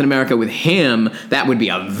another Captain America with him, that would be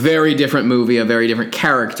a very different movie, a very different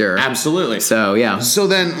character. Absolutely. So, yeah. So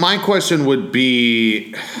then my question would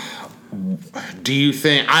be, do you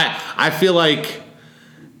think... I feel like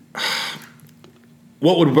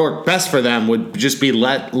what would work best for them would just be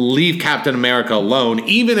leave Captain America alone,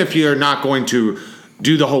 even if you're not going to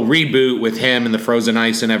do the whole reboot with him and the frozen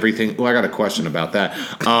ice and everything. Well, I got a question about that.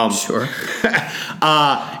 Sure.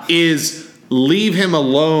 Is leave him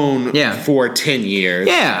alone for 10 years.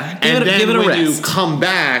 Yeah. And then give it a when rest. you come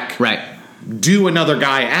back... Right. do another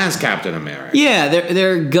guy as Captain America. Yeah,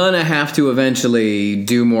 they're gonna have to eventually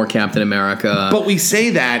do more Captain America. But we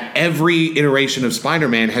say that every iteration of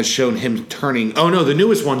Spider-Man has shown him turning... Oh, no, the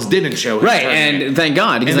newest ones didn't show him turning. And thank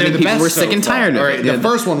God, because I think people were sick and tired of it. The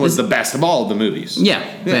first one was the best of all of the movies.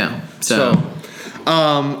 Yeah. So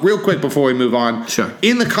real quick before we move on. Sure.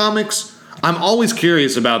 In the comics... I'm always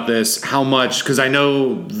curious about this, how much, because I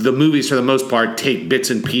know the movies for the most part take bits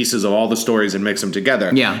and pieces of all the stories and mix them together.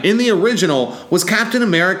 Yeah. In the original, was Captain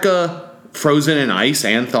America frozen in ice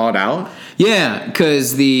and thawed out? Yeah,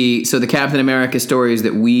 because the Captain America stories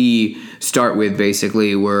that we start with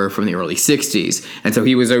basically were from the early '60s, and so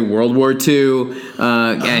he was a World War II,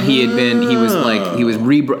 and he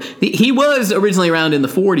was originally around in the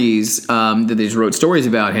 '40s. That they just wrote stories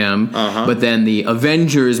about him, but then the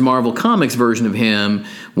Avengers Marvel Comics version of him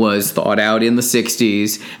was thawed out in the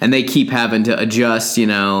 '60s, and they keep having to adjust,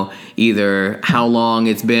 either how long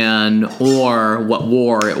it's been or what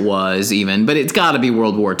war it was even, but it's got to be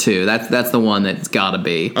World War II. That's the one that's got to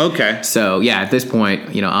be. Okay. So, yeah, at this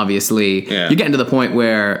point, obviously, you're getting to the point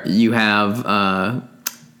where you have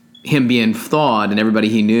him being thawed and everybody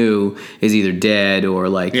he knew is either dead or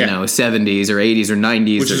 70s or 80s or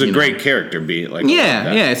 90s. Which is a great character beat.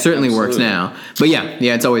 It certainly works now. But yeah,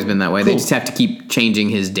 it's always been that way. Cool. They just have to keep changing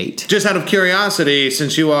his date. Just out of curiosity,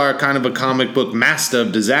 since you are kind of a comic book master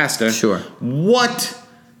of disaster, sure.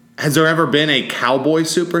 Has there ever been a cowboy-like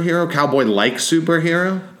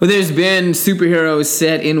superhero? Well, there's been superheroes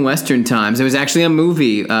set in Western times. There was actually a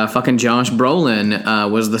movie. Fucking Josh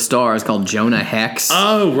Brolin was the star. It's called Jonah Hex.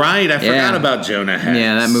 Oh, right. I forgot about Jonah Hex.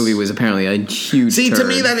 Yeah, that movie was apparently a huge turd. To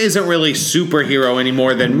me, that isn't really superhero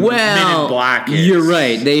anymore than Men in Black is. You're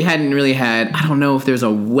right. They hadn't really had... I don't know if there's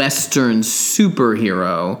a Western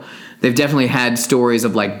superhero... They've definitely had stories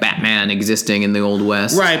of Batman existing in the Old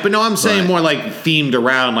West. Right, but no, I'm saying more themed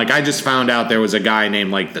around. I just found out there was a guy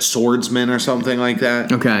named the Swordsman or something like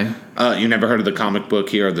that. Okay. You never heard of the comic book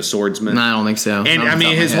Hero, the Swordsman? No, I don't think so. And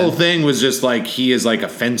his whole thing was just he is a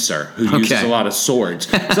fencer who uses a lot of swords.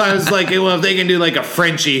 So I was well, if they can do a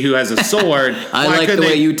Frenchie who has a sword, I like the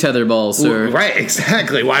way you tetherball, sir. Right,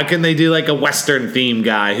 exactly. Why couldn't they do a Western themed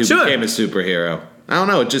guy who became a superhero? I don't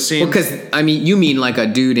know. It just seems... Because, you mean a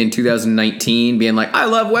dude in 2019 being I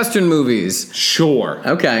love Western movies. Sure.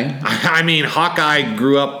 Okay. Hawkeye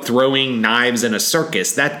grew up throwing knives in a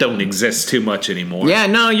circus. That don't exist too much anymore. Yeah,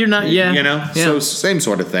 no, you're not... Yeah. So same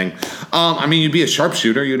sort of thing. You'd be a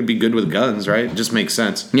sharpshooter. You'd be good with guns, right? It just makes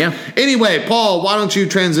sense. Yeah. Anyway, Paul, why don't you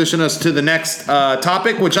transition us to the next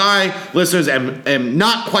topic, which listeners, am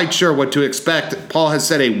not quite sure what to expect. Paul has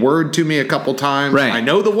said a word to me a couple times. Right. I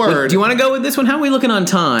know the word. Do you want to go with this one? How are we looking on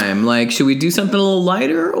time? Should we do something a little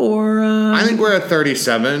lighter or... I think we're at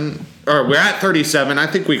 37. Or we're at 37. I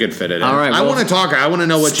think we could fit it in. All right. I want to talk. I want to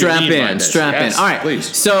know what you mean by this. Strap in. All right. Please.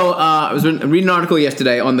 So I was reading an article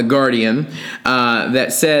yesterday on The Guardian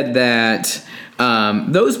that said that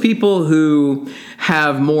those people who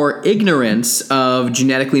have more ignorance of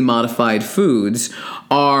genetically modified foods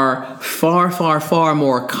are far, far, far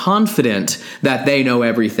more confident that they know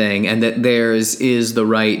everything and that theirs is the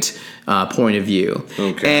right point of view.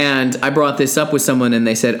 Okay. And I brought this up with someone and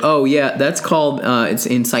they said, oh, yeah, that's called, it's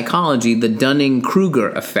in psychology, the Dunning-Kruger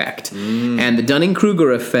effect. And the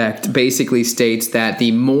Dunning-Kruger effect basically states that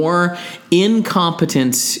the more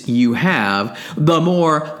incompetence you have, the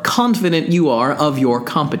more confident you are of your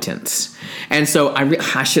competence. And so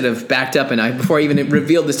I should have backed up, and before I even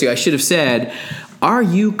revealed this to you, I should have said, are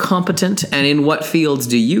you competent, and in what fields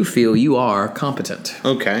do you feel you are competent?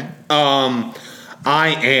 Okay.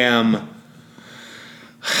 I am...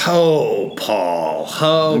 Paul. Paul.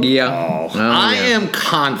 I am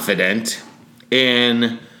confident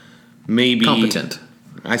in maybe... Competent.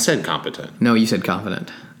 I said competent. No, you said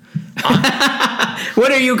confident.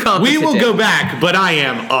 What are you competent We will in? go back, but I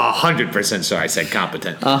am 100% sure I said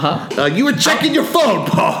competent. You were checking your phone,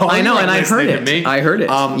 Paul. I know, You and weren't I heard listening to it. me. I heard it.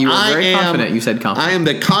 You were very confident. You said confident. I am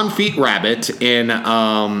the confit rabbit in...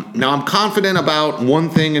 now, I'm confident about one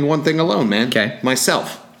thing and one thing alone, man. Okay.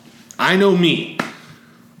 Myself. I know me.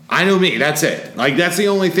 That's it. Like, that's the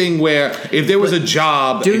only thing where if there was a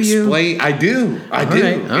job... Do you? I do. All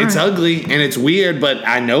right. It's ugly and it's weird, but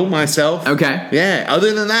I know myself. Okay. Yeah.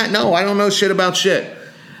 Other than that, no, I don't know shit about shit.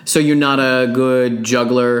 So you're not a good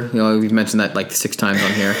juggler. You know, we've mentioned that like 6 times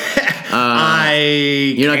on here.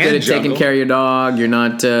 You're not good at taking care of your dog. You're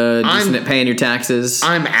not decent at paying your taxes.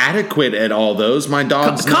 I'm adequate at all those. My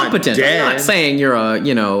dog's competent. not dead. I'm not saying you're a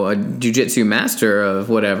jiu-jitsu master of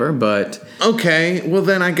whatever, but okay. Well,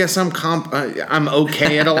 then I guess I'm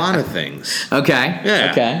okay at a lot of things. Okay. Yeah.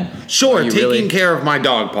 Okay. Sure. Taking care of my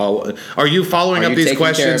dog, Paul. Are you following up these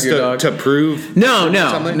questions to prove? No.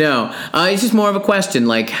 something? It's just more of a question.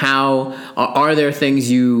 Like, how are there things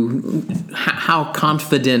how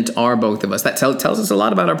confident are both of us? That tells us a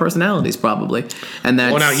lot about our personalities, probably. And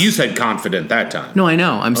that's... Well, now you said confident that time. No, I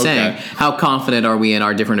know. I'm saying, how confident are we in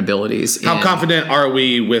our different abilities? How confident are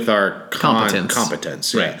we with our competence?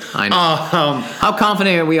 Competence, right? Yeah. I know. How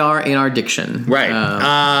confident we are in our diction? Right.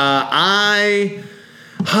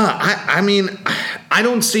 I mean, I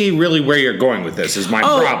don't see really where you're going with this is my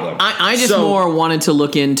problem. I just more wanted to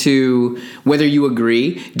look into whether you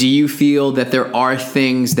agree. Do you feel that there are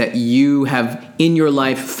things that you have in your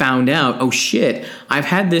life found out, oh shit, I've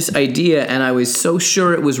had this idea and I was so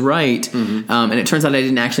sure it was right, and it turns out I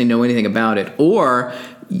didn't actually know anything about it? Or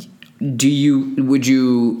would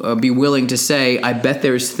you be willing to say, I bet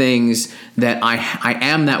there's things that I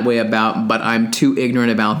am that way about, but I'm too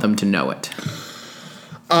ignorant about them to know it?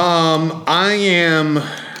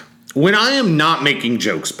 When I am not making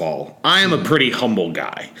jokes, Paul, I am a pretty humble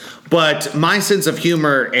guy. But my sense of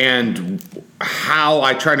humor and how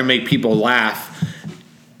I try to make people laugh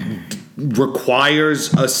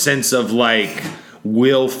requires a sense of, like,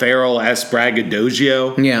 Will Ferrell-esque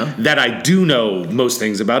braggadocio. Yeah. That I do know most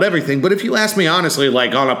things about everything. But if you ask me honestly,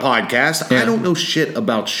 like on a podcast, I don't know shit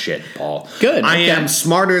about shit, Paul. Good. I am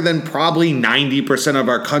smarter than probably 90% of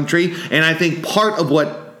our country. And I think part of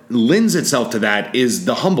what lends itself to that is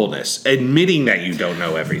the humbleness, admitting that you don't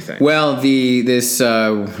know everything. Well, this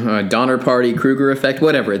Donner Party Kruger effect,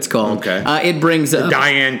 whatever it's called, it brings the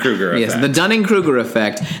Diane Kruger effect. Yes, the Dunning-Kruger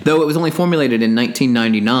effect. Though it was only formulated in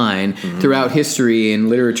 1999, throughout history and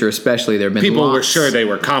literature, especially, there have been people lots. were sure they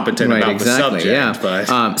were competent about the subject. Yeah.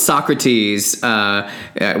 But Socrates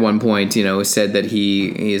at one point, said that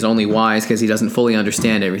he is only wise because he doesn't fully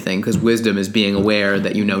understand everything. Because wisdom is being aware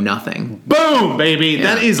that you know nothing. Boom, baby!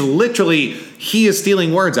 Yeah. That is literally, he is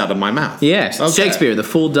stealing words out of my mouth. Yes. Okay. Shakespeare, the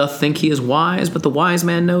fool doth think he is wise, but the wise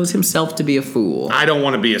man knows himself to be a fool. I don't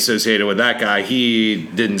want to be associated with that guy. He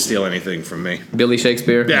didn't steal anything from me. Billy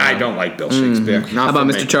Shakespeare? Yeah, I don't like Bill Shakespeare. How about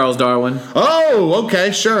Mr. Charles Darwin? Oh,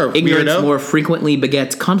 okay, sure. Ignorance more frequently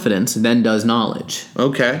begets confidence than does knowledge.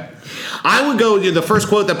 Okay. I would go, the first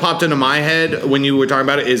quote that popped into my head when you were talking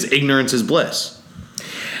about it is, ignorance is bliss.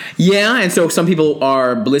 Yeah, and so some people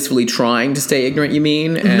are blissfully trying to stay ignorant, you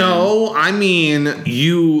mean? No, I mean,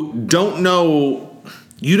 you don't know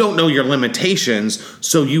your limitations,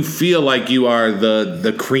 so you feel like you are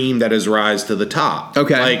the cream that has rise to the top.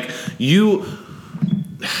 Okay. Like,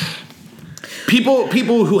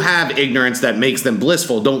 People who have ignorance that makes them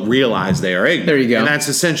blissful don't realize they are ignorant. There you go. And that's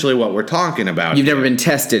essentially what we're talking about. You've never been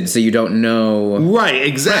tested, so you don't know. Right,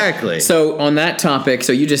 exactly. Right. So on that topic,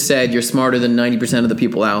 so you just said you're smarter than 90% of the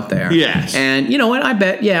people out there. Yes. And you know what? I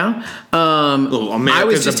bet, yeah.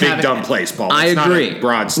 America's a big dumb place, Paul. I agree. Not a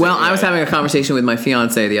broad statement. Well, I was having a conversation with my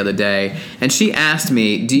fiance the other day, and she asked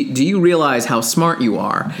me, do you realize how smart you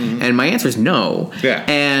are? Mm-hmm. And my answer is no. Yeah.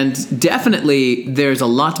 And definitely there's a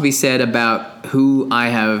lot to be said about who I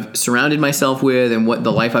have surrounded myself with and what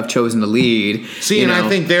the life I've chosen to lead. See, and I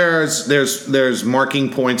think there's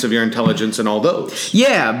marking points of your intelligence in all those.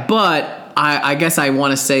 Yeah, but I guess I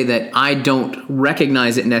want to say that I don't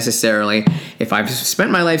recognize it necessarily if I've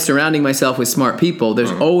spent my life surrounding myself with smart people,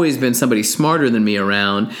 there's always been somebody smarter than me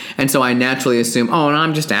around, and so I naturally assume, oh, and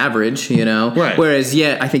I'm just average, you know. Right. Whereas,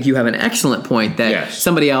 I think you have an excellent point that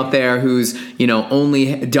somebody out there who's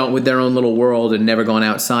only dealt with their own little world and never gone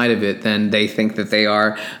outside of it, then they think that they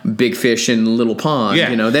are big fish in a little pond.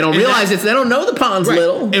 Yeah. They don't realize they don't know the pond's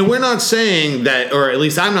little. And we're not saying that, or at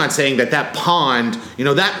least I'm not saying that pond,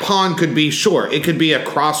 that pond could be, sure, it could be a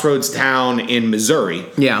crossroads town in Missouri.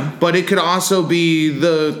 Yeah. But it could also be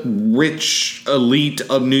the rich elite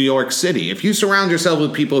of New York City. If you surround yourself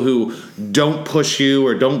with people who don't push you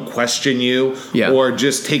or don't question you or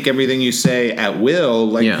just take everything you say at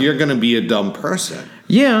will, you're going to be a dumb person.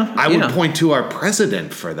 Yeah. I would point to our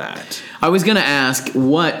president for that. I was going to ask,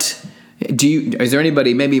 is there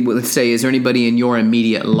anybody, maybe let's say, is there anybody in your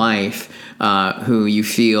immediate life who you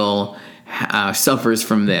feel suffers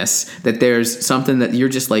from this, that there's something that you're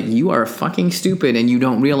just like, you are fucking stupid and you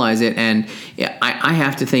don't realize it? And I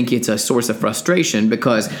have to think it's a source of frustration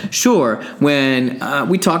because, sure, when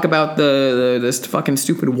we talk about this fucking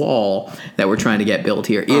stupid wall that we're trying to get built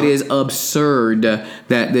here, it is absurd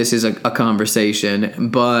that this is a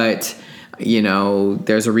conversation, but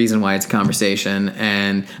there's a reason why it's a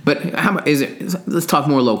conversation. But how is it? Let's talk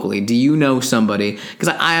more locally. Do you know somebody? Because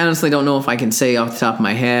I honestly don't know if I can say off the top of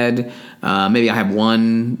my head. Maybe I have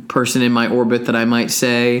one person in my orbit that I might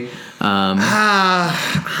say.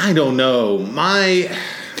 I don't know.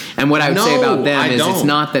 And what I would say about them is it's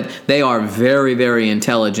not that they are very, very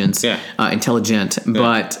intelligent,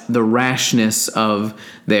 but the rashness of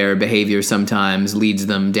their behavior sometimes leads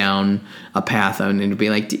them down a path and it'd be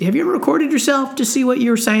like, have you ever recorded yourself to see what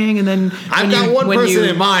you're saying? And then I've got one person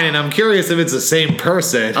in mind, and I'm curious if it's the same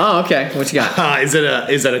person. Oh, okay. What you got? Is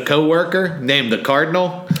it a coworker named the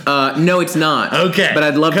Cardinal? No, it's not. Okay, but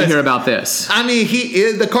I'd love to hear about this. I mean,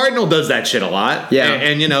 the Cardinal does that shit a lot. Yeah,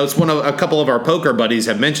 and it's a couple of our poker buddies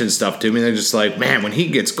have mentioned stuff to me. They're just like, man, when he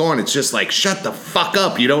gets going, it's just like, shut the fuck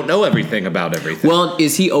up. You don't know everything about everything. Well,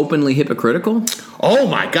 is he openly hypocritical? Oh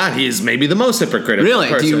my God, he is maybe the most hypocritical. Really?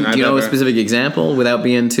 Person Do you know a specific example without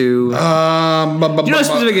being too? Do you know a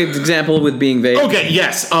specific example with being vague? Okay.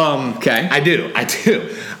 Yes. Okay. I do.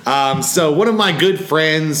 So one of my good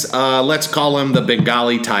friends, let's call him the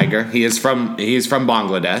Bengali Tiger. He is from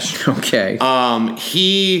Bangladesh. Okay.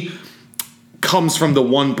 He comes from the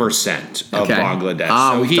 1% of Bangladesh.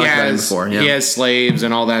 So he has slaves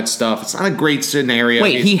and all that stuff. It's not a great scenario.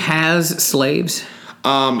 Wait, he has slaves?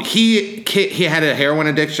 He had a heroin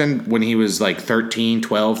addiction when he was like 13.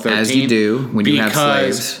 As you do when you have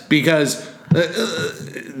slaves. Because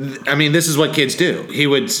I mean, this is what kids do. He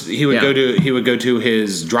would go to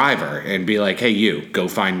his driver and be like, "Hey, you go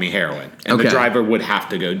find me heroin," and the driver would have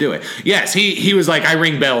to go do it. Yes, he was like, "I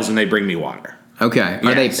ring bells and they bring me water." Okay,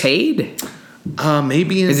 are they paid?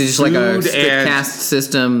 Maybe is it just like a strict caste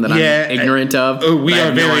system that I'm ignorant of? We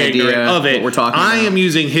are very ignorant of it. What we're talking I about. am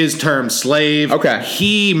using his term slave. Okay,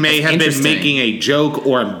 he may have been making a joke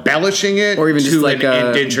or embellishing it, or even to just like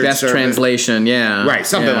an a best servant. Translation. Yeah, right,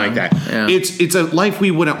 something like that. Yeah. It's a life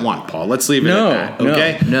we wouldn't want, Paul. Let's leave it at that.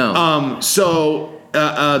 Okay, no. So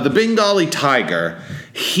the Bengali Tiger.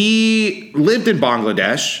 He lived in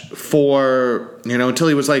Bangladesh for, until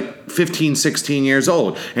he was like 15, 16 years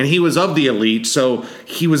old. And he was of the elite, so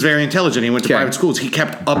he was very intelligent. He went to private schools. He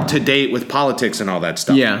kept up to date with politics and all that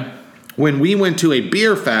stuff. Yeah. When we went to a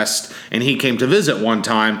beer fest and he came to visit one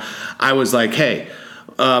time, I was like, hey,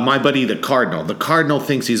 my buddy, the Cardinal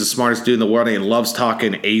thinks he's the smartest dude in the world and he loves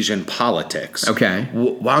talking Asian politics. Okay.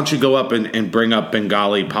 Why don't you go up and bring up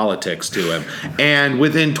Bengali politics to him? And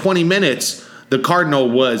within 20 minutes... the Cardinal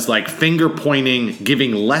was like finger pointing,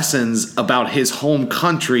 giving lessons about his home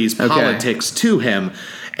country's politics to him.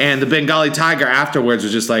 And the Bengali Tiger afterwards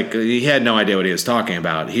was just like, he had no idea what he was talking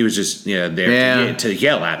about. He was just there to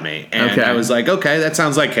yell at me. And I was like, okay, that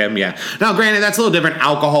sounds like him, yeah. Now, granted, that's a little different.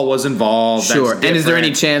 Alcohol was involved. Sure. And is there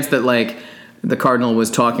any chance that, like, the Cardinal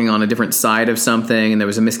was talking on a different side of something and there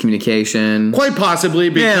was a miscommunication? Quite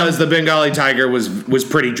possibly, because the Bengali Tiger was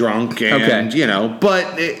pretty drunk. And,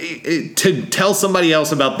 but to tell somebody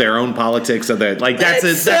else about their own politics, I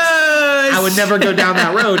would never go down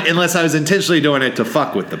that road unless I was intentionally doing it to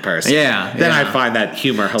fuck with the person. Yeah. Then I find that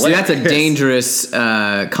humor hilarious. See, that's a dangerous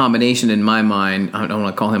combination in my mind. I don't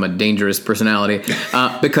want to call him a dangerous personality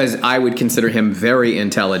because I would consider him very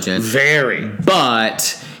intelligent. Very.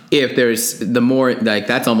 But... if there's the more, like,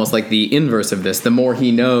 that's almost like the inverse of this. The more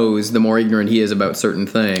he knows, the more ignorant he is about certain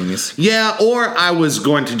things. Yeah, or I was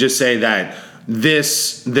going to just say that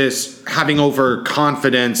this having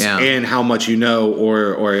overconfidence in how much you know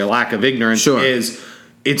or a lack of ignorance is,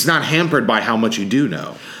 it's not hampered by how much you do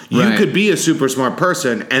know. You Right. could be a super smart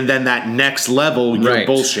person, and then that next level you're Right.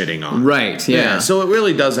 bullshitting on. Right, yeah. So it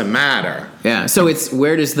really doesn't matter. Yeah, so it's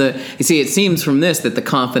where does you see, it seems from this that the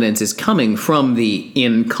confidence is coming from the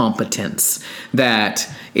incompetence, that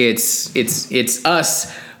it's us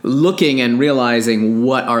looking and realizing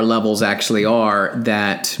what our levels actually are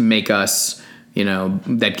that make us,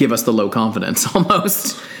 that give us the low confidence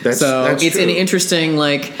almost. That's it's true. an interesting,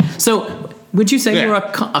 so would you say you're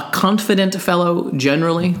a confident fellow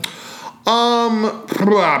generally? That's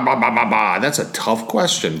a tough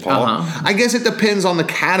question, Paul. I guess it depends on the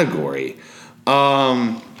category.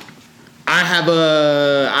 I have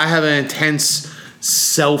an intense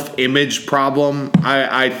self-image problem.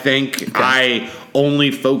 I think I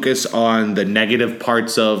only focus on the negative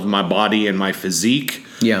parts of my body and my physique.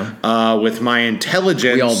 Yeah. With my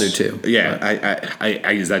intelligence, We all do too. Yeah.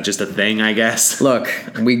 I is that just a thing? I guess. Look,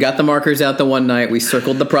 we got the markers out the one night. We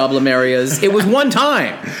circled the problem areas. It was one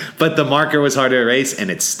time. But the marker was hard to erase,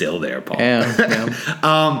 and it's still there, Paul.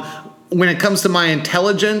 Yeah. When it comes to my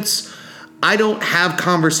intelligence, I don't have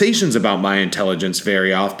conversations about my intelligence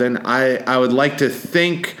very often. I would like to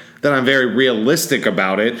think that I'm very realistic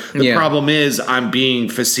about it. The problem is I'm being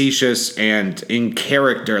facetious and in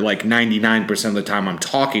character like 99% of the time I'm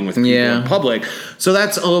talking with people in public. So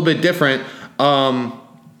that's a little bit different.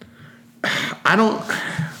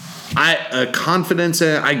 Confidence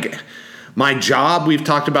in my job, we've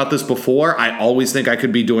talked about this before. I always think I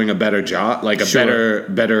could be doing a better job, like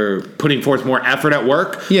better putting forth more effort at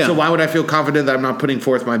work. Yeah. So why would I feel confident that I'm not putting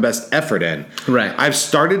forth my best effort in? Right. I've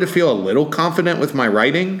started to feel a little confident with my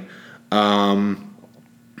writing.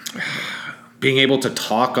 Being able to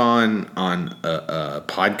talk on a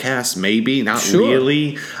podcast, maybe not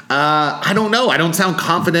really. I don't know. I don't sound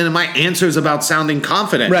confident in my answers about sounding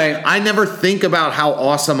confident. Right. I never think about how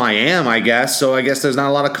awesome I am, I guess. So I guess there's not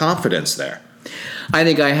a lot of confidence there. I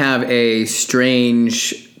think I have a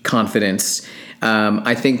strange confidence.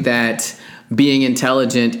 I think that being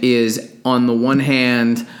intelligent is, on the one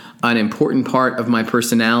hand, an important part of my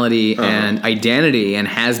personality and identity, and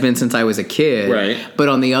has been since I was a kid. Right. But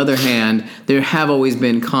on the other hand, there have always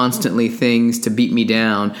been constantly things to beat me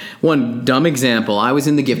down. One dumb example, I was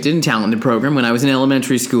in the Gifted and Talented program when I was in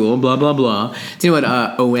elementary school, blah, blah, blah. Do you know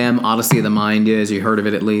what OM, Odyssey of the Mind, is? You heard of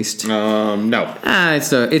it at least? No.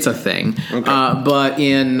 It's a thing. Okay. But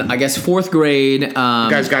in, I guess, fourth grade... You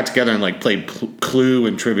guys got together and played Clue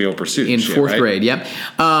and Trivial Pursuit. In fourth grade, yep.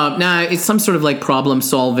 Now, it's some sort of problem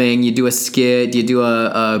solving. You do a skit, you do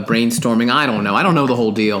a brainstorming. I don't know the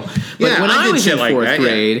whole deal. But when I was in fourth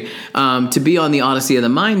grade, to be on the Odyssey of the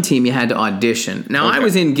Mind team, you had to audition. Now, I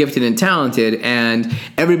was in Gifted and Talented, and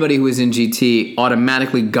everybody who was in GT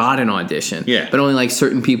automatically got an audition. Yeah. But only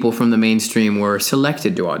certain people from the mainstream were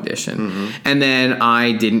selected to audition. Mm-hmm. And then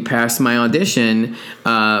I didn't pass my audition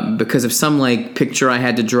because of some picture I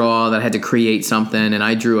had to draw that I had to create something, and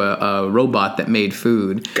I drew a robot that made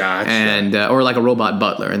food. Gotcha. And or a robot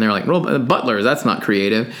butler, and they're like, butlers, that's not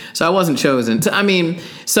creative. So I wasn't chosen.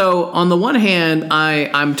 So on the one hand,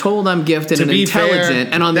 I'm told I'm gifted and intelligent,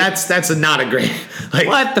 fair, and on that's not a great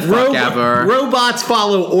what the fuck ever. Robots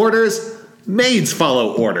follow orders. Maids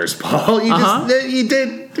follow orders, Paul. You drew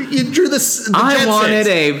the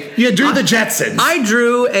Jetsons. You drew the Jetsons. I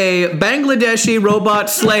drew a Bangladeshi robot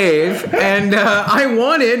slave, and I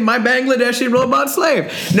wanted my Bangladeshi robot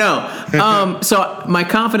slave. No. So my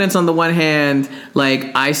confidence on the one hand,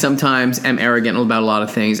 I sometimes am arrogant about a lot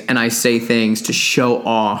of things, and I say things to show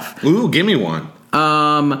off. Ooh, give me one.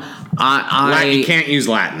 You can't use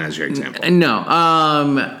Latin as your example.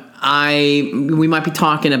 No. We might be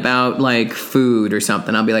talking about food or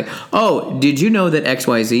something. I'll be like, oh, did you know that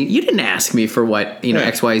XYZ? You didn't ask me for what,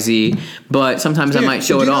 XYZ, but sometimes I might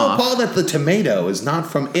show it off. Did you know, Paul, that the tomato is not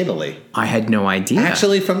from Italy? I had no idea.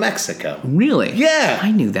 Actually from Mexico. Really? Yeah.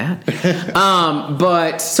 I knew that.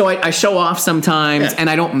 But so I show off sometimes, and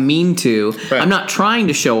I don't mean to. Right. I'm not trying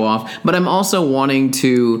to show off, but I'm also wanting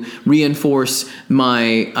to reinforce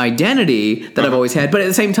my identity that I've always had. But at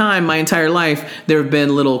the same time, my entire life, there have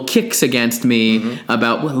been little kicks against me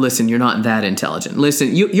about, well, listen, you're not that intelligent.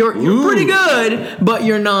 Listen, you're pretty good, but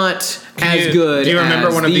you're not as good. Do you remember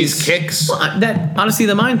as one of these kicks? Well, that Odyssey of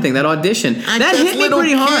the Mind thing, that audition, that hit me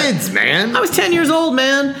pretty hard. Kids, man. I was 10 years old,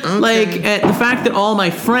 man. Okay. And the fact that all my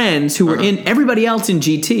friends who were everybody else in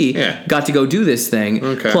GT got to go do this thing,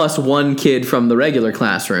 plus one kid from the regular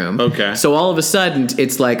classroom. Okay. So all of a sudden,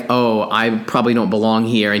 it's I probably don't belong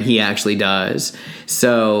here, and he actually does.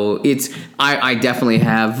 So I definitely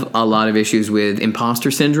have have a lot of issues with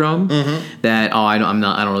imposter syndrome. That I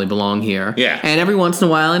don't really belong here. Yeah. And every once in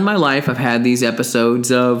a while in my life, I've had these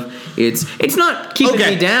episodes of it's not keeping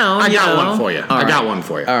me down. I got one for you. All got one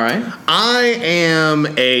for you. All right. I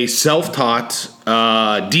am a self-taught,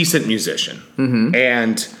 decent musician.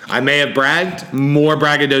 And I may have bragged more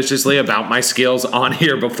braggadociously about my skills on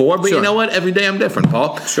here before, but you know what? Every day I'm different,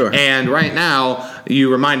 Paul. Sure. And right now,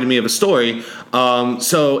 you reminded me of a story.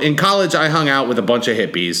 So in college, I hung out with a bunch of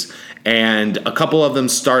hippies, and a couple of them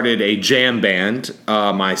started a jam band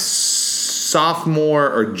my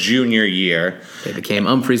sophomore or junior year. They became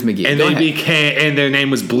Humphreys McGee. And their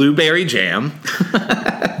name was Blueberry Jam.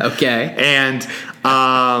 Okay. And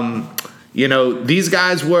these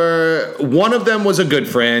guys one of them was a good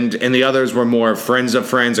friend, and the others were more friends of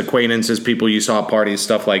friends, acquaintances, people you saw at parties,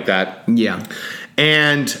 stuff like that. Yeah.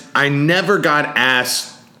 And I never got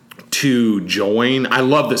asked to join. I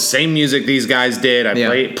love the same music these guys did.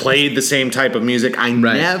 I played the same type of music. I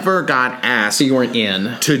never got asked. So you weren't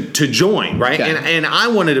in to join, right? Okay. And I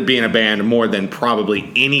wanted to be in a band more than probably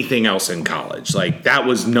anything else in college. Like, that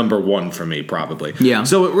was number one for me, probably. Yeah.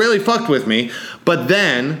 So it really fucked with me. But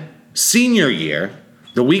then senior year,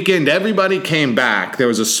 the weekend everybody came back, there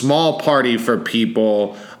was a small party for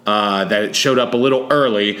people that showed up a little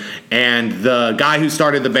early, and the guy who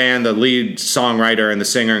started the band, the lead songwriter and the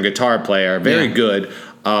singer and guitar player, very good,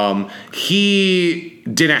 he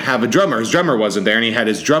didn't have a drummer. His drummer wasn't there, and he had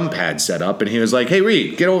his drum pad set up, and he was like, "Hey,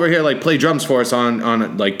 Reed, get over here, like, play drums for us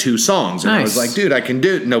on like 2 songs." And I was like, "Dude, I can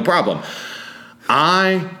do it, no problem."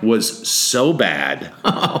 I was so bad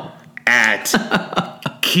at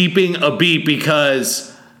keeping a beat, because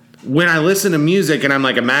when I listen to music and I'm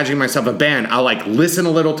like imagining myself a band, I'll like listen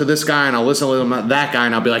a little to this guy and I'll listen a little to that guy,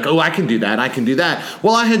 and I'll be like, oh, I can do that. I can do that.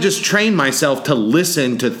 Well, I had just trained myself to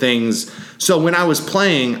listen to things. So when I was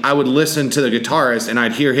playing, I would listen to the guitarist and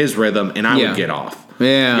I'd hear his rhythm and I would get off.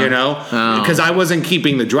 Yeah. Because I wasn't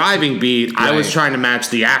keeping the driving beat. I was trying to match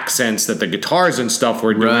the accents that the guitars and stuff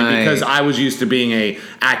were doing, because I was used to being a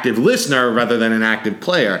active listener rather than an active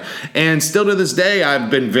player. And still to this day, I've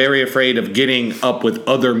been very afraid of getting up with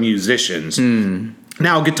other musicians.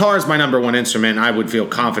 Now, guitar is my number one instrument. I would feel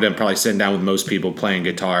confident probably sitting down with most people playing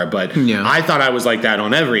guitar, but I thought I was like that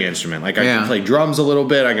on every instrument. Like, I can play drums a little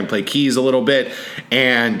bit, I can play keys a little bit,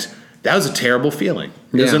 and that was a terrible feeling.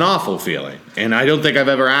 It was an awful feeling. And I don't think I've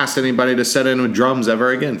ever asked anybody to set in with drums ever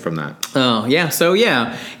again from that. Oh, yeah. So,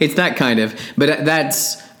 it's that kind of, but that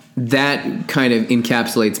kind of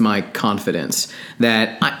encapsulates my confidence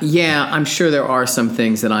that, I'm sure there are some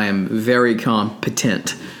things that I am very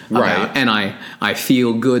competent about, and I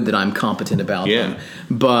feel good that I'm competent about them.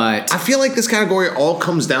 But I feel like this category all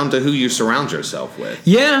comes down to who you surround yourself with.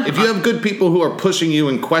 Yeah. If you have good people who are pushing you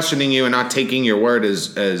and questioning you and not taking your word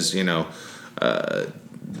as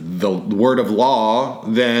the word of law,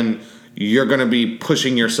 then you're going to be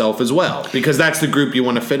pushing yourself as well, because that's the group you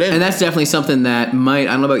want to fit in. And that's definitely something that I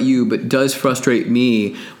don't know about you, but does frustrate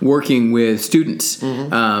me working with students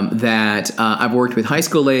that I've worked with high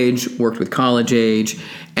school age, worked with college age,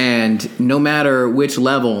 and no matter which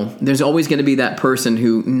level, there's always going to be that person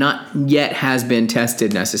who not yet has been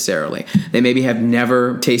tested necessarily. They maybe have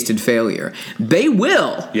never tasted failure. They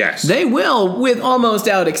will. Yes. They will, with almost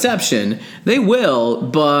out exception. They will,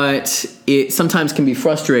 but it sometimes can be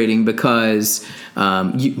frustrating because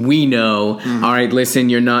we know, all right, listen,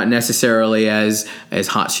 you're not necessarily as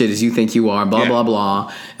hot shit as you think you are, blah, blah,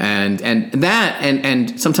 blah.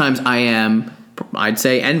 And sometimes I am, I'd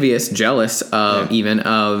say, envious, jealous of even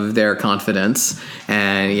of their confidence,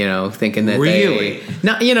 and thinking that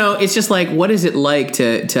it's just like, what is it like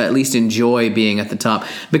to at least enjoy being at the top?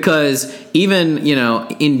 Because even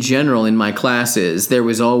in general in my classes, there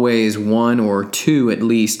was always 1 or 2 at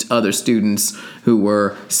least other students who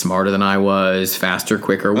were smarter than I was, faster,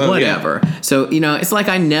 quicker, whatever. So it's like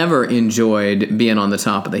I never enjoyed being on the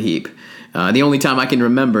top of the heap. The only time I can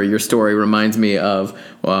remember, your story reminds me of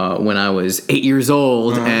when I was 8 years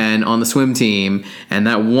old and on the swim team, and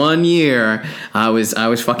that one year I was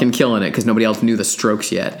fucking killing it because nobody else knew the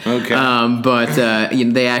strokes yet. Okay. But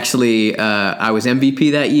they actually, I was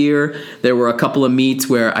MVP that year. There were a couple of meets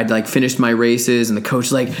where I'd finished my races, and the coach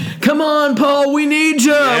was like, "Come on, Paul, we need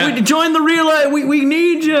you. We join the relay. We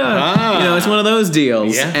need you." It's one of those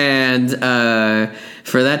deals. Yeah. And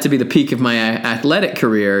for that to be the peak of my athletic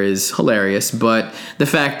career is hilarious, but the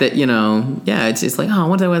fact that it's like, oh, I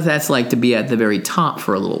wonder what that's like to be at the very top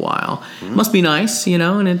for a little while. Must be nice,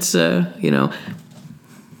 and it's I'm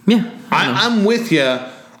with you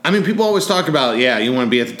I mean, people always talk about, you want to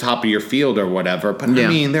be at the top of your field or whatever. But, I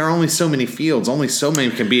mean, there are only so many fields. Only so many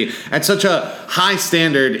can be at such a high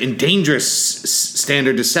standard and dangerous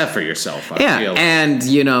standard to set for yourself, I feel. And,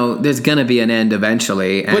 there's going to be an end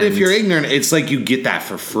eventually. But if you're ignorant, it's like you get that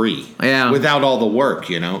for free. Yeah. Without all the work,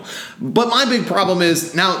 But my big problem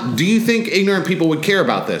is, now, do you think ignorant people would care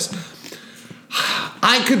about this?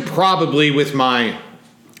 I could probably, with my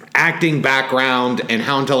acting background and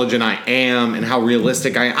how intelligent I am and how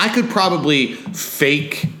realistic I could probably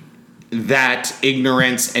fake that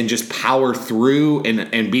ignorance and just power through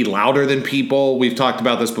and be louder than people. We've talked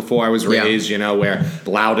about this before. I was raised, where the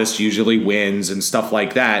loudest usually wins and stuff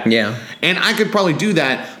like that. Yeah. And I could probably do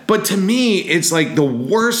that. But to me, it's like the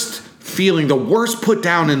worst feeling, the worst put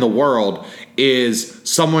down in the world is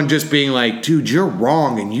someone just being like, dude, you're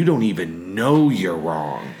wrong and you don't even know you're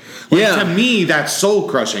wrong. To me, that's soul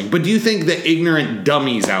crushing. But do you think the ignorant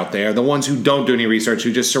dummies out there, the ones who don't do any research,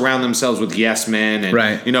 who just surround themselves with yes men,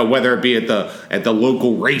 and whether it be at the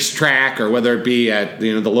local racetrack or whether it be at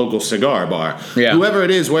the local cigar bar, whoever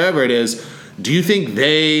it is, wherever it is, do you think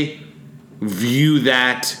they view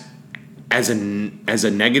that as a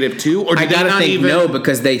negative too, or do I gotta think even... no,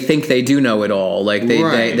 because they think they do know it all. Like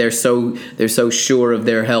they're so sure of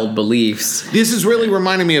their held beliefs. This is really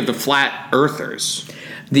reminding me of the flat earthers.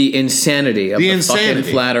 The insanity of the fucking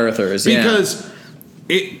flat earthers. Because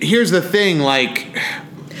here's the thing, like,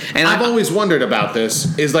 and I've always wondered about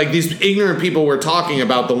this, is like these ignorant people we're talking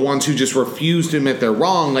about, the ones who just refuse to admit they're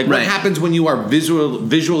wrong. Like, what happens when you are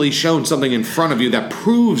visually shown something in front of you that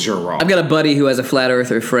proves you're wrong? I've got a buddy who has a flat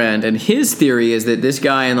earther friend, and his theory is that this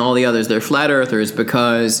guy and all the others, they're flat earthers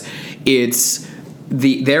because it's...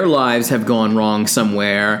 their lives have gone wrong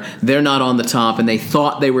somewhere. They're not on the top, and they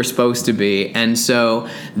thought they were supposed to be, and so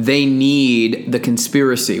they need the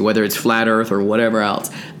conspiracy, whether it's flat Earth or whatever else.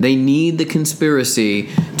 They need the conspiracy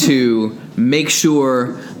to make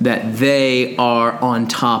sure that they are on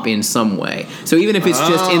top in some way. So even if it's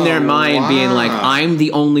just in their mind being like, I'm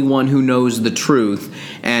the only one who knows the truth,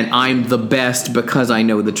 and I'm the best because I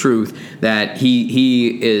know the truth, that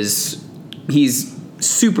he's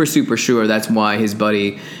super sure that's why his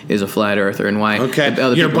buddy is a flat earther and why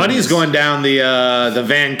other your buddy's going down the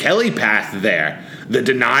Van Kelly path there, the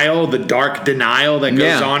dark denial that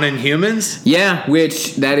goes on in humans,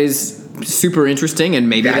 which that is super interesting, and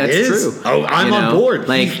maybe that's true. I'm on board.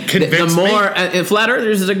 Like the more flat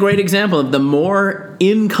earthers is a great example of the more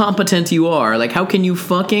incompetent you are. Like, how can you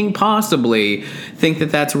fucking possibly think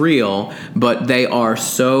that that's real? But they are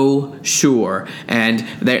so sure, and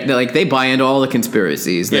they're like, they buy into all the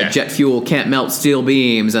conspiracies that jet fuel can't melt steel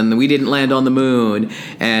beams, and we didn't land on the moon,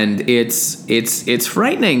 and it's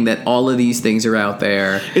frightening that all of these things are out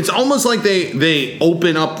there. It's almost like they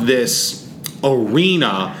open up this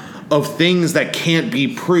arena of things that can't be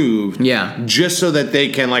proved, just so that they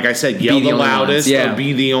can, like I said, yell the loudest or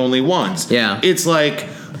be the only ones. Yeah. It's like,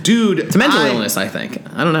 dude... It's a mental illness, I think.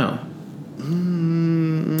 I don't know.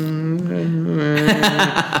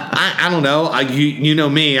 I don't know. You know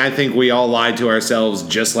me. I think we all lie to ourselves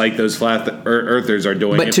just like those flat earthers are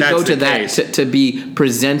doing. But to go to that, to be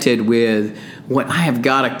presented with what I have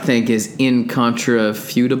got to think is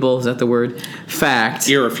incontrovertible. Is that the word? Fact.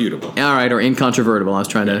 Irrefutable. All right, or incontrovertible. I was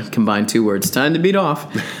trying to combine two words. Time to beat off.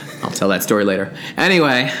 I'll tell that story later.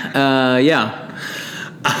 Anyway,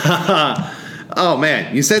 oh,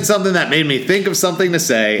 man. You said something that made me think of something to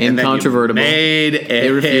say. Incontrovertible. And then you made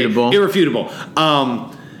irrefutable. Irrefutable.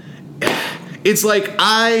 It's like,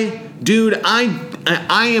 I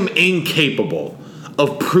am incapable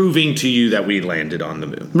of proving to you that we landed on the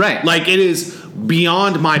moon. Right. Like, it is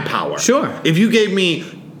beyond my power. Sure. If you gave me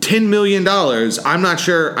 $10 million, I'm not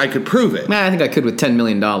sure I could prove it. I think I could with $10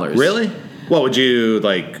 million. Really? What would you,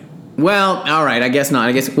 like... Well, all right, I guess not.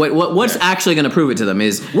 I guess what's actually going to prove it to them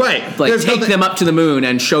is take them up to the moon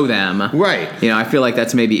and show them. Right. I feel like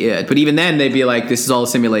that's maybe it. But even then, they'd be like, "This is all a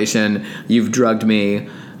simulation. You've drugged me."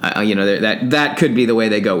 That could be the way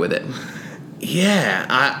they go with it. Yeah,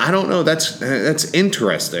 I don't know. That's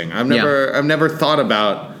interesting. I've never thought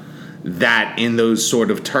about that in those sort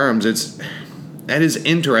of terms. That is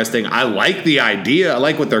interesting. I like the idea. I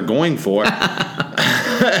like what they're going for.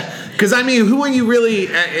 Because, I mean, who are you really...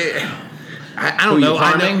 I don't know.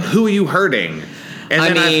 Who are you hurting? And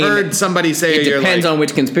then I've heard somebody say... It depends on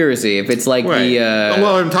which conspiracy. If it's like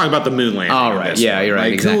Well, I'm talking about the moon landing. All right. Yeah, you're right.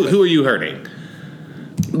 Like, exactly. Who are you hurting?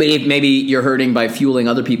 But if maybe you're hurting by fueling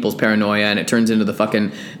other people's paranoia, and it turns into the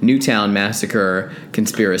fucking Newtown massacre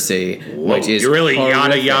conspiracy, which is you're really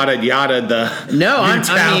horrific. yada the. No, I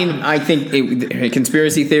Newtown. think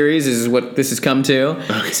conspiracy theories is what this has come to.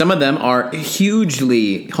 Okay. Some of them are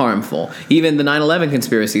hugely harmful. Even the 9/11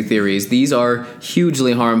 conspiracy theories, these are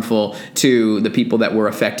hugely harmful to the people that were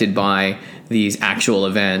affected by these actual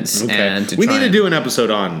events. Okay. And We need to do an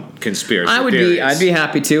episode on conspiracy theories. I'd be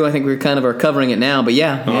happy to. I think we kind of are covering it now, but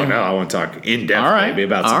yeah. Oh yeah. no, I want to talk in depth, All right. maybe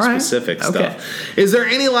about All some right. specific Okay. stuff. Is there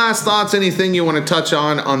any last thoughts? Anything you want to touch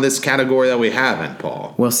on this category that we haven't,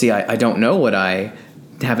 Paul? Well, see, I don't know what I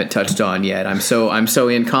haven't touched on yet. I'm so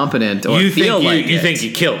incompetent, or You feel think like you it. think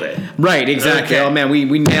you killed it? Right, exactly. Okay. Oh man, we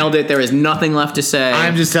nailed it. There is nothing left to say.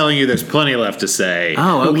 I'm just telling you, there's plenty left to say.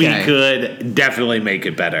 Oh, okay. We could definitely make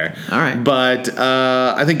it better. All right. But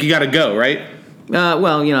I think you got to go, right?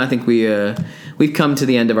 Well, I think we've come to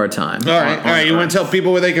the end of our time. All right. You want to tell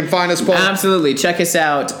people where they can find us, Paul? Absolutely. Check us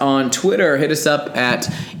out on Twitter. Hit us up at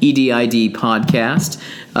EDID Podcast.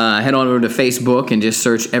 Head on over to Facebook and just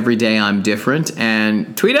search Every Day I'm Different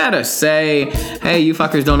and tweet at us. Say, hey, you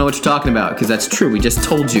fuckers don't know what you're talking about, because that's true. We just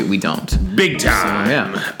told you we don't. Big time. So,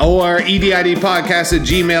 yeah. Or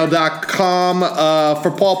edidpodcast@gmail.com.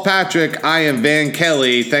 For Paul Patrick, I am Van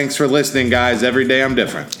Kelly. Thanks for listening, guys. Every day I'm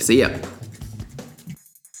different. See ya.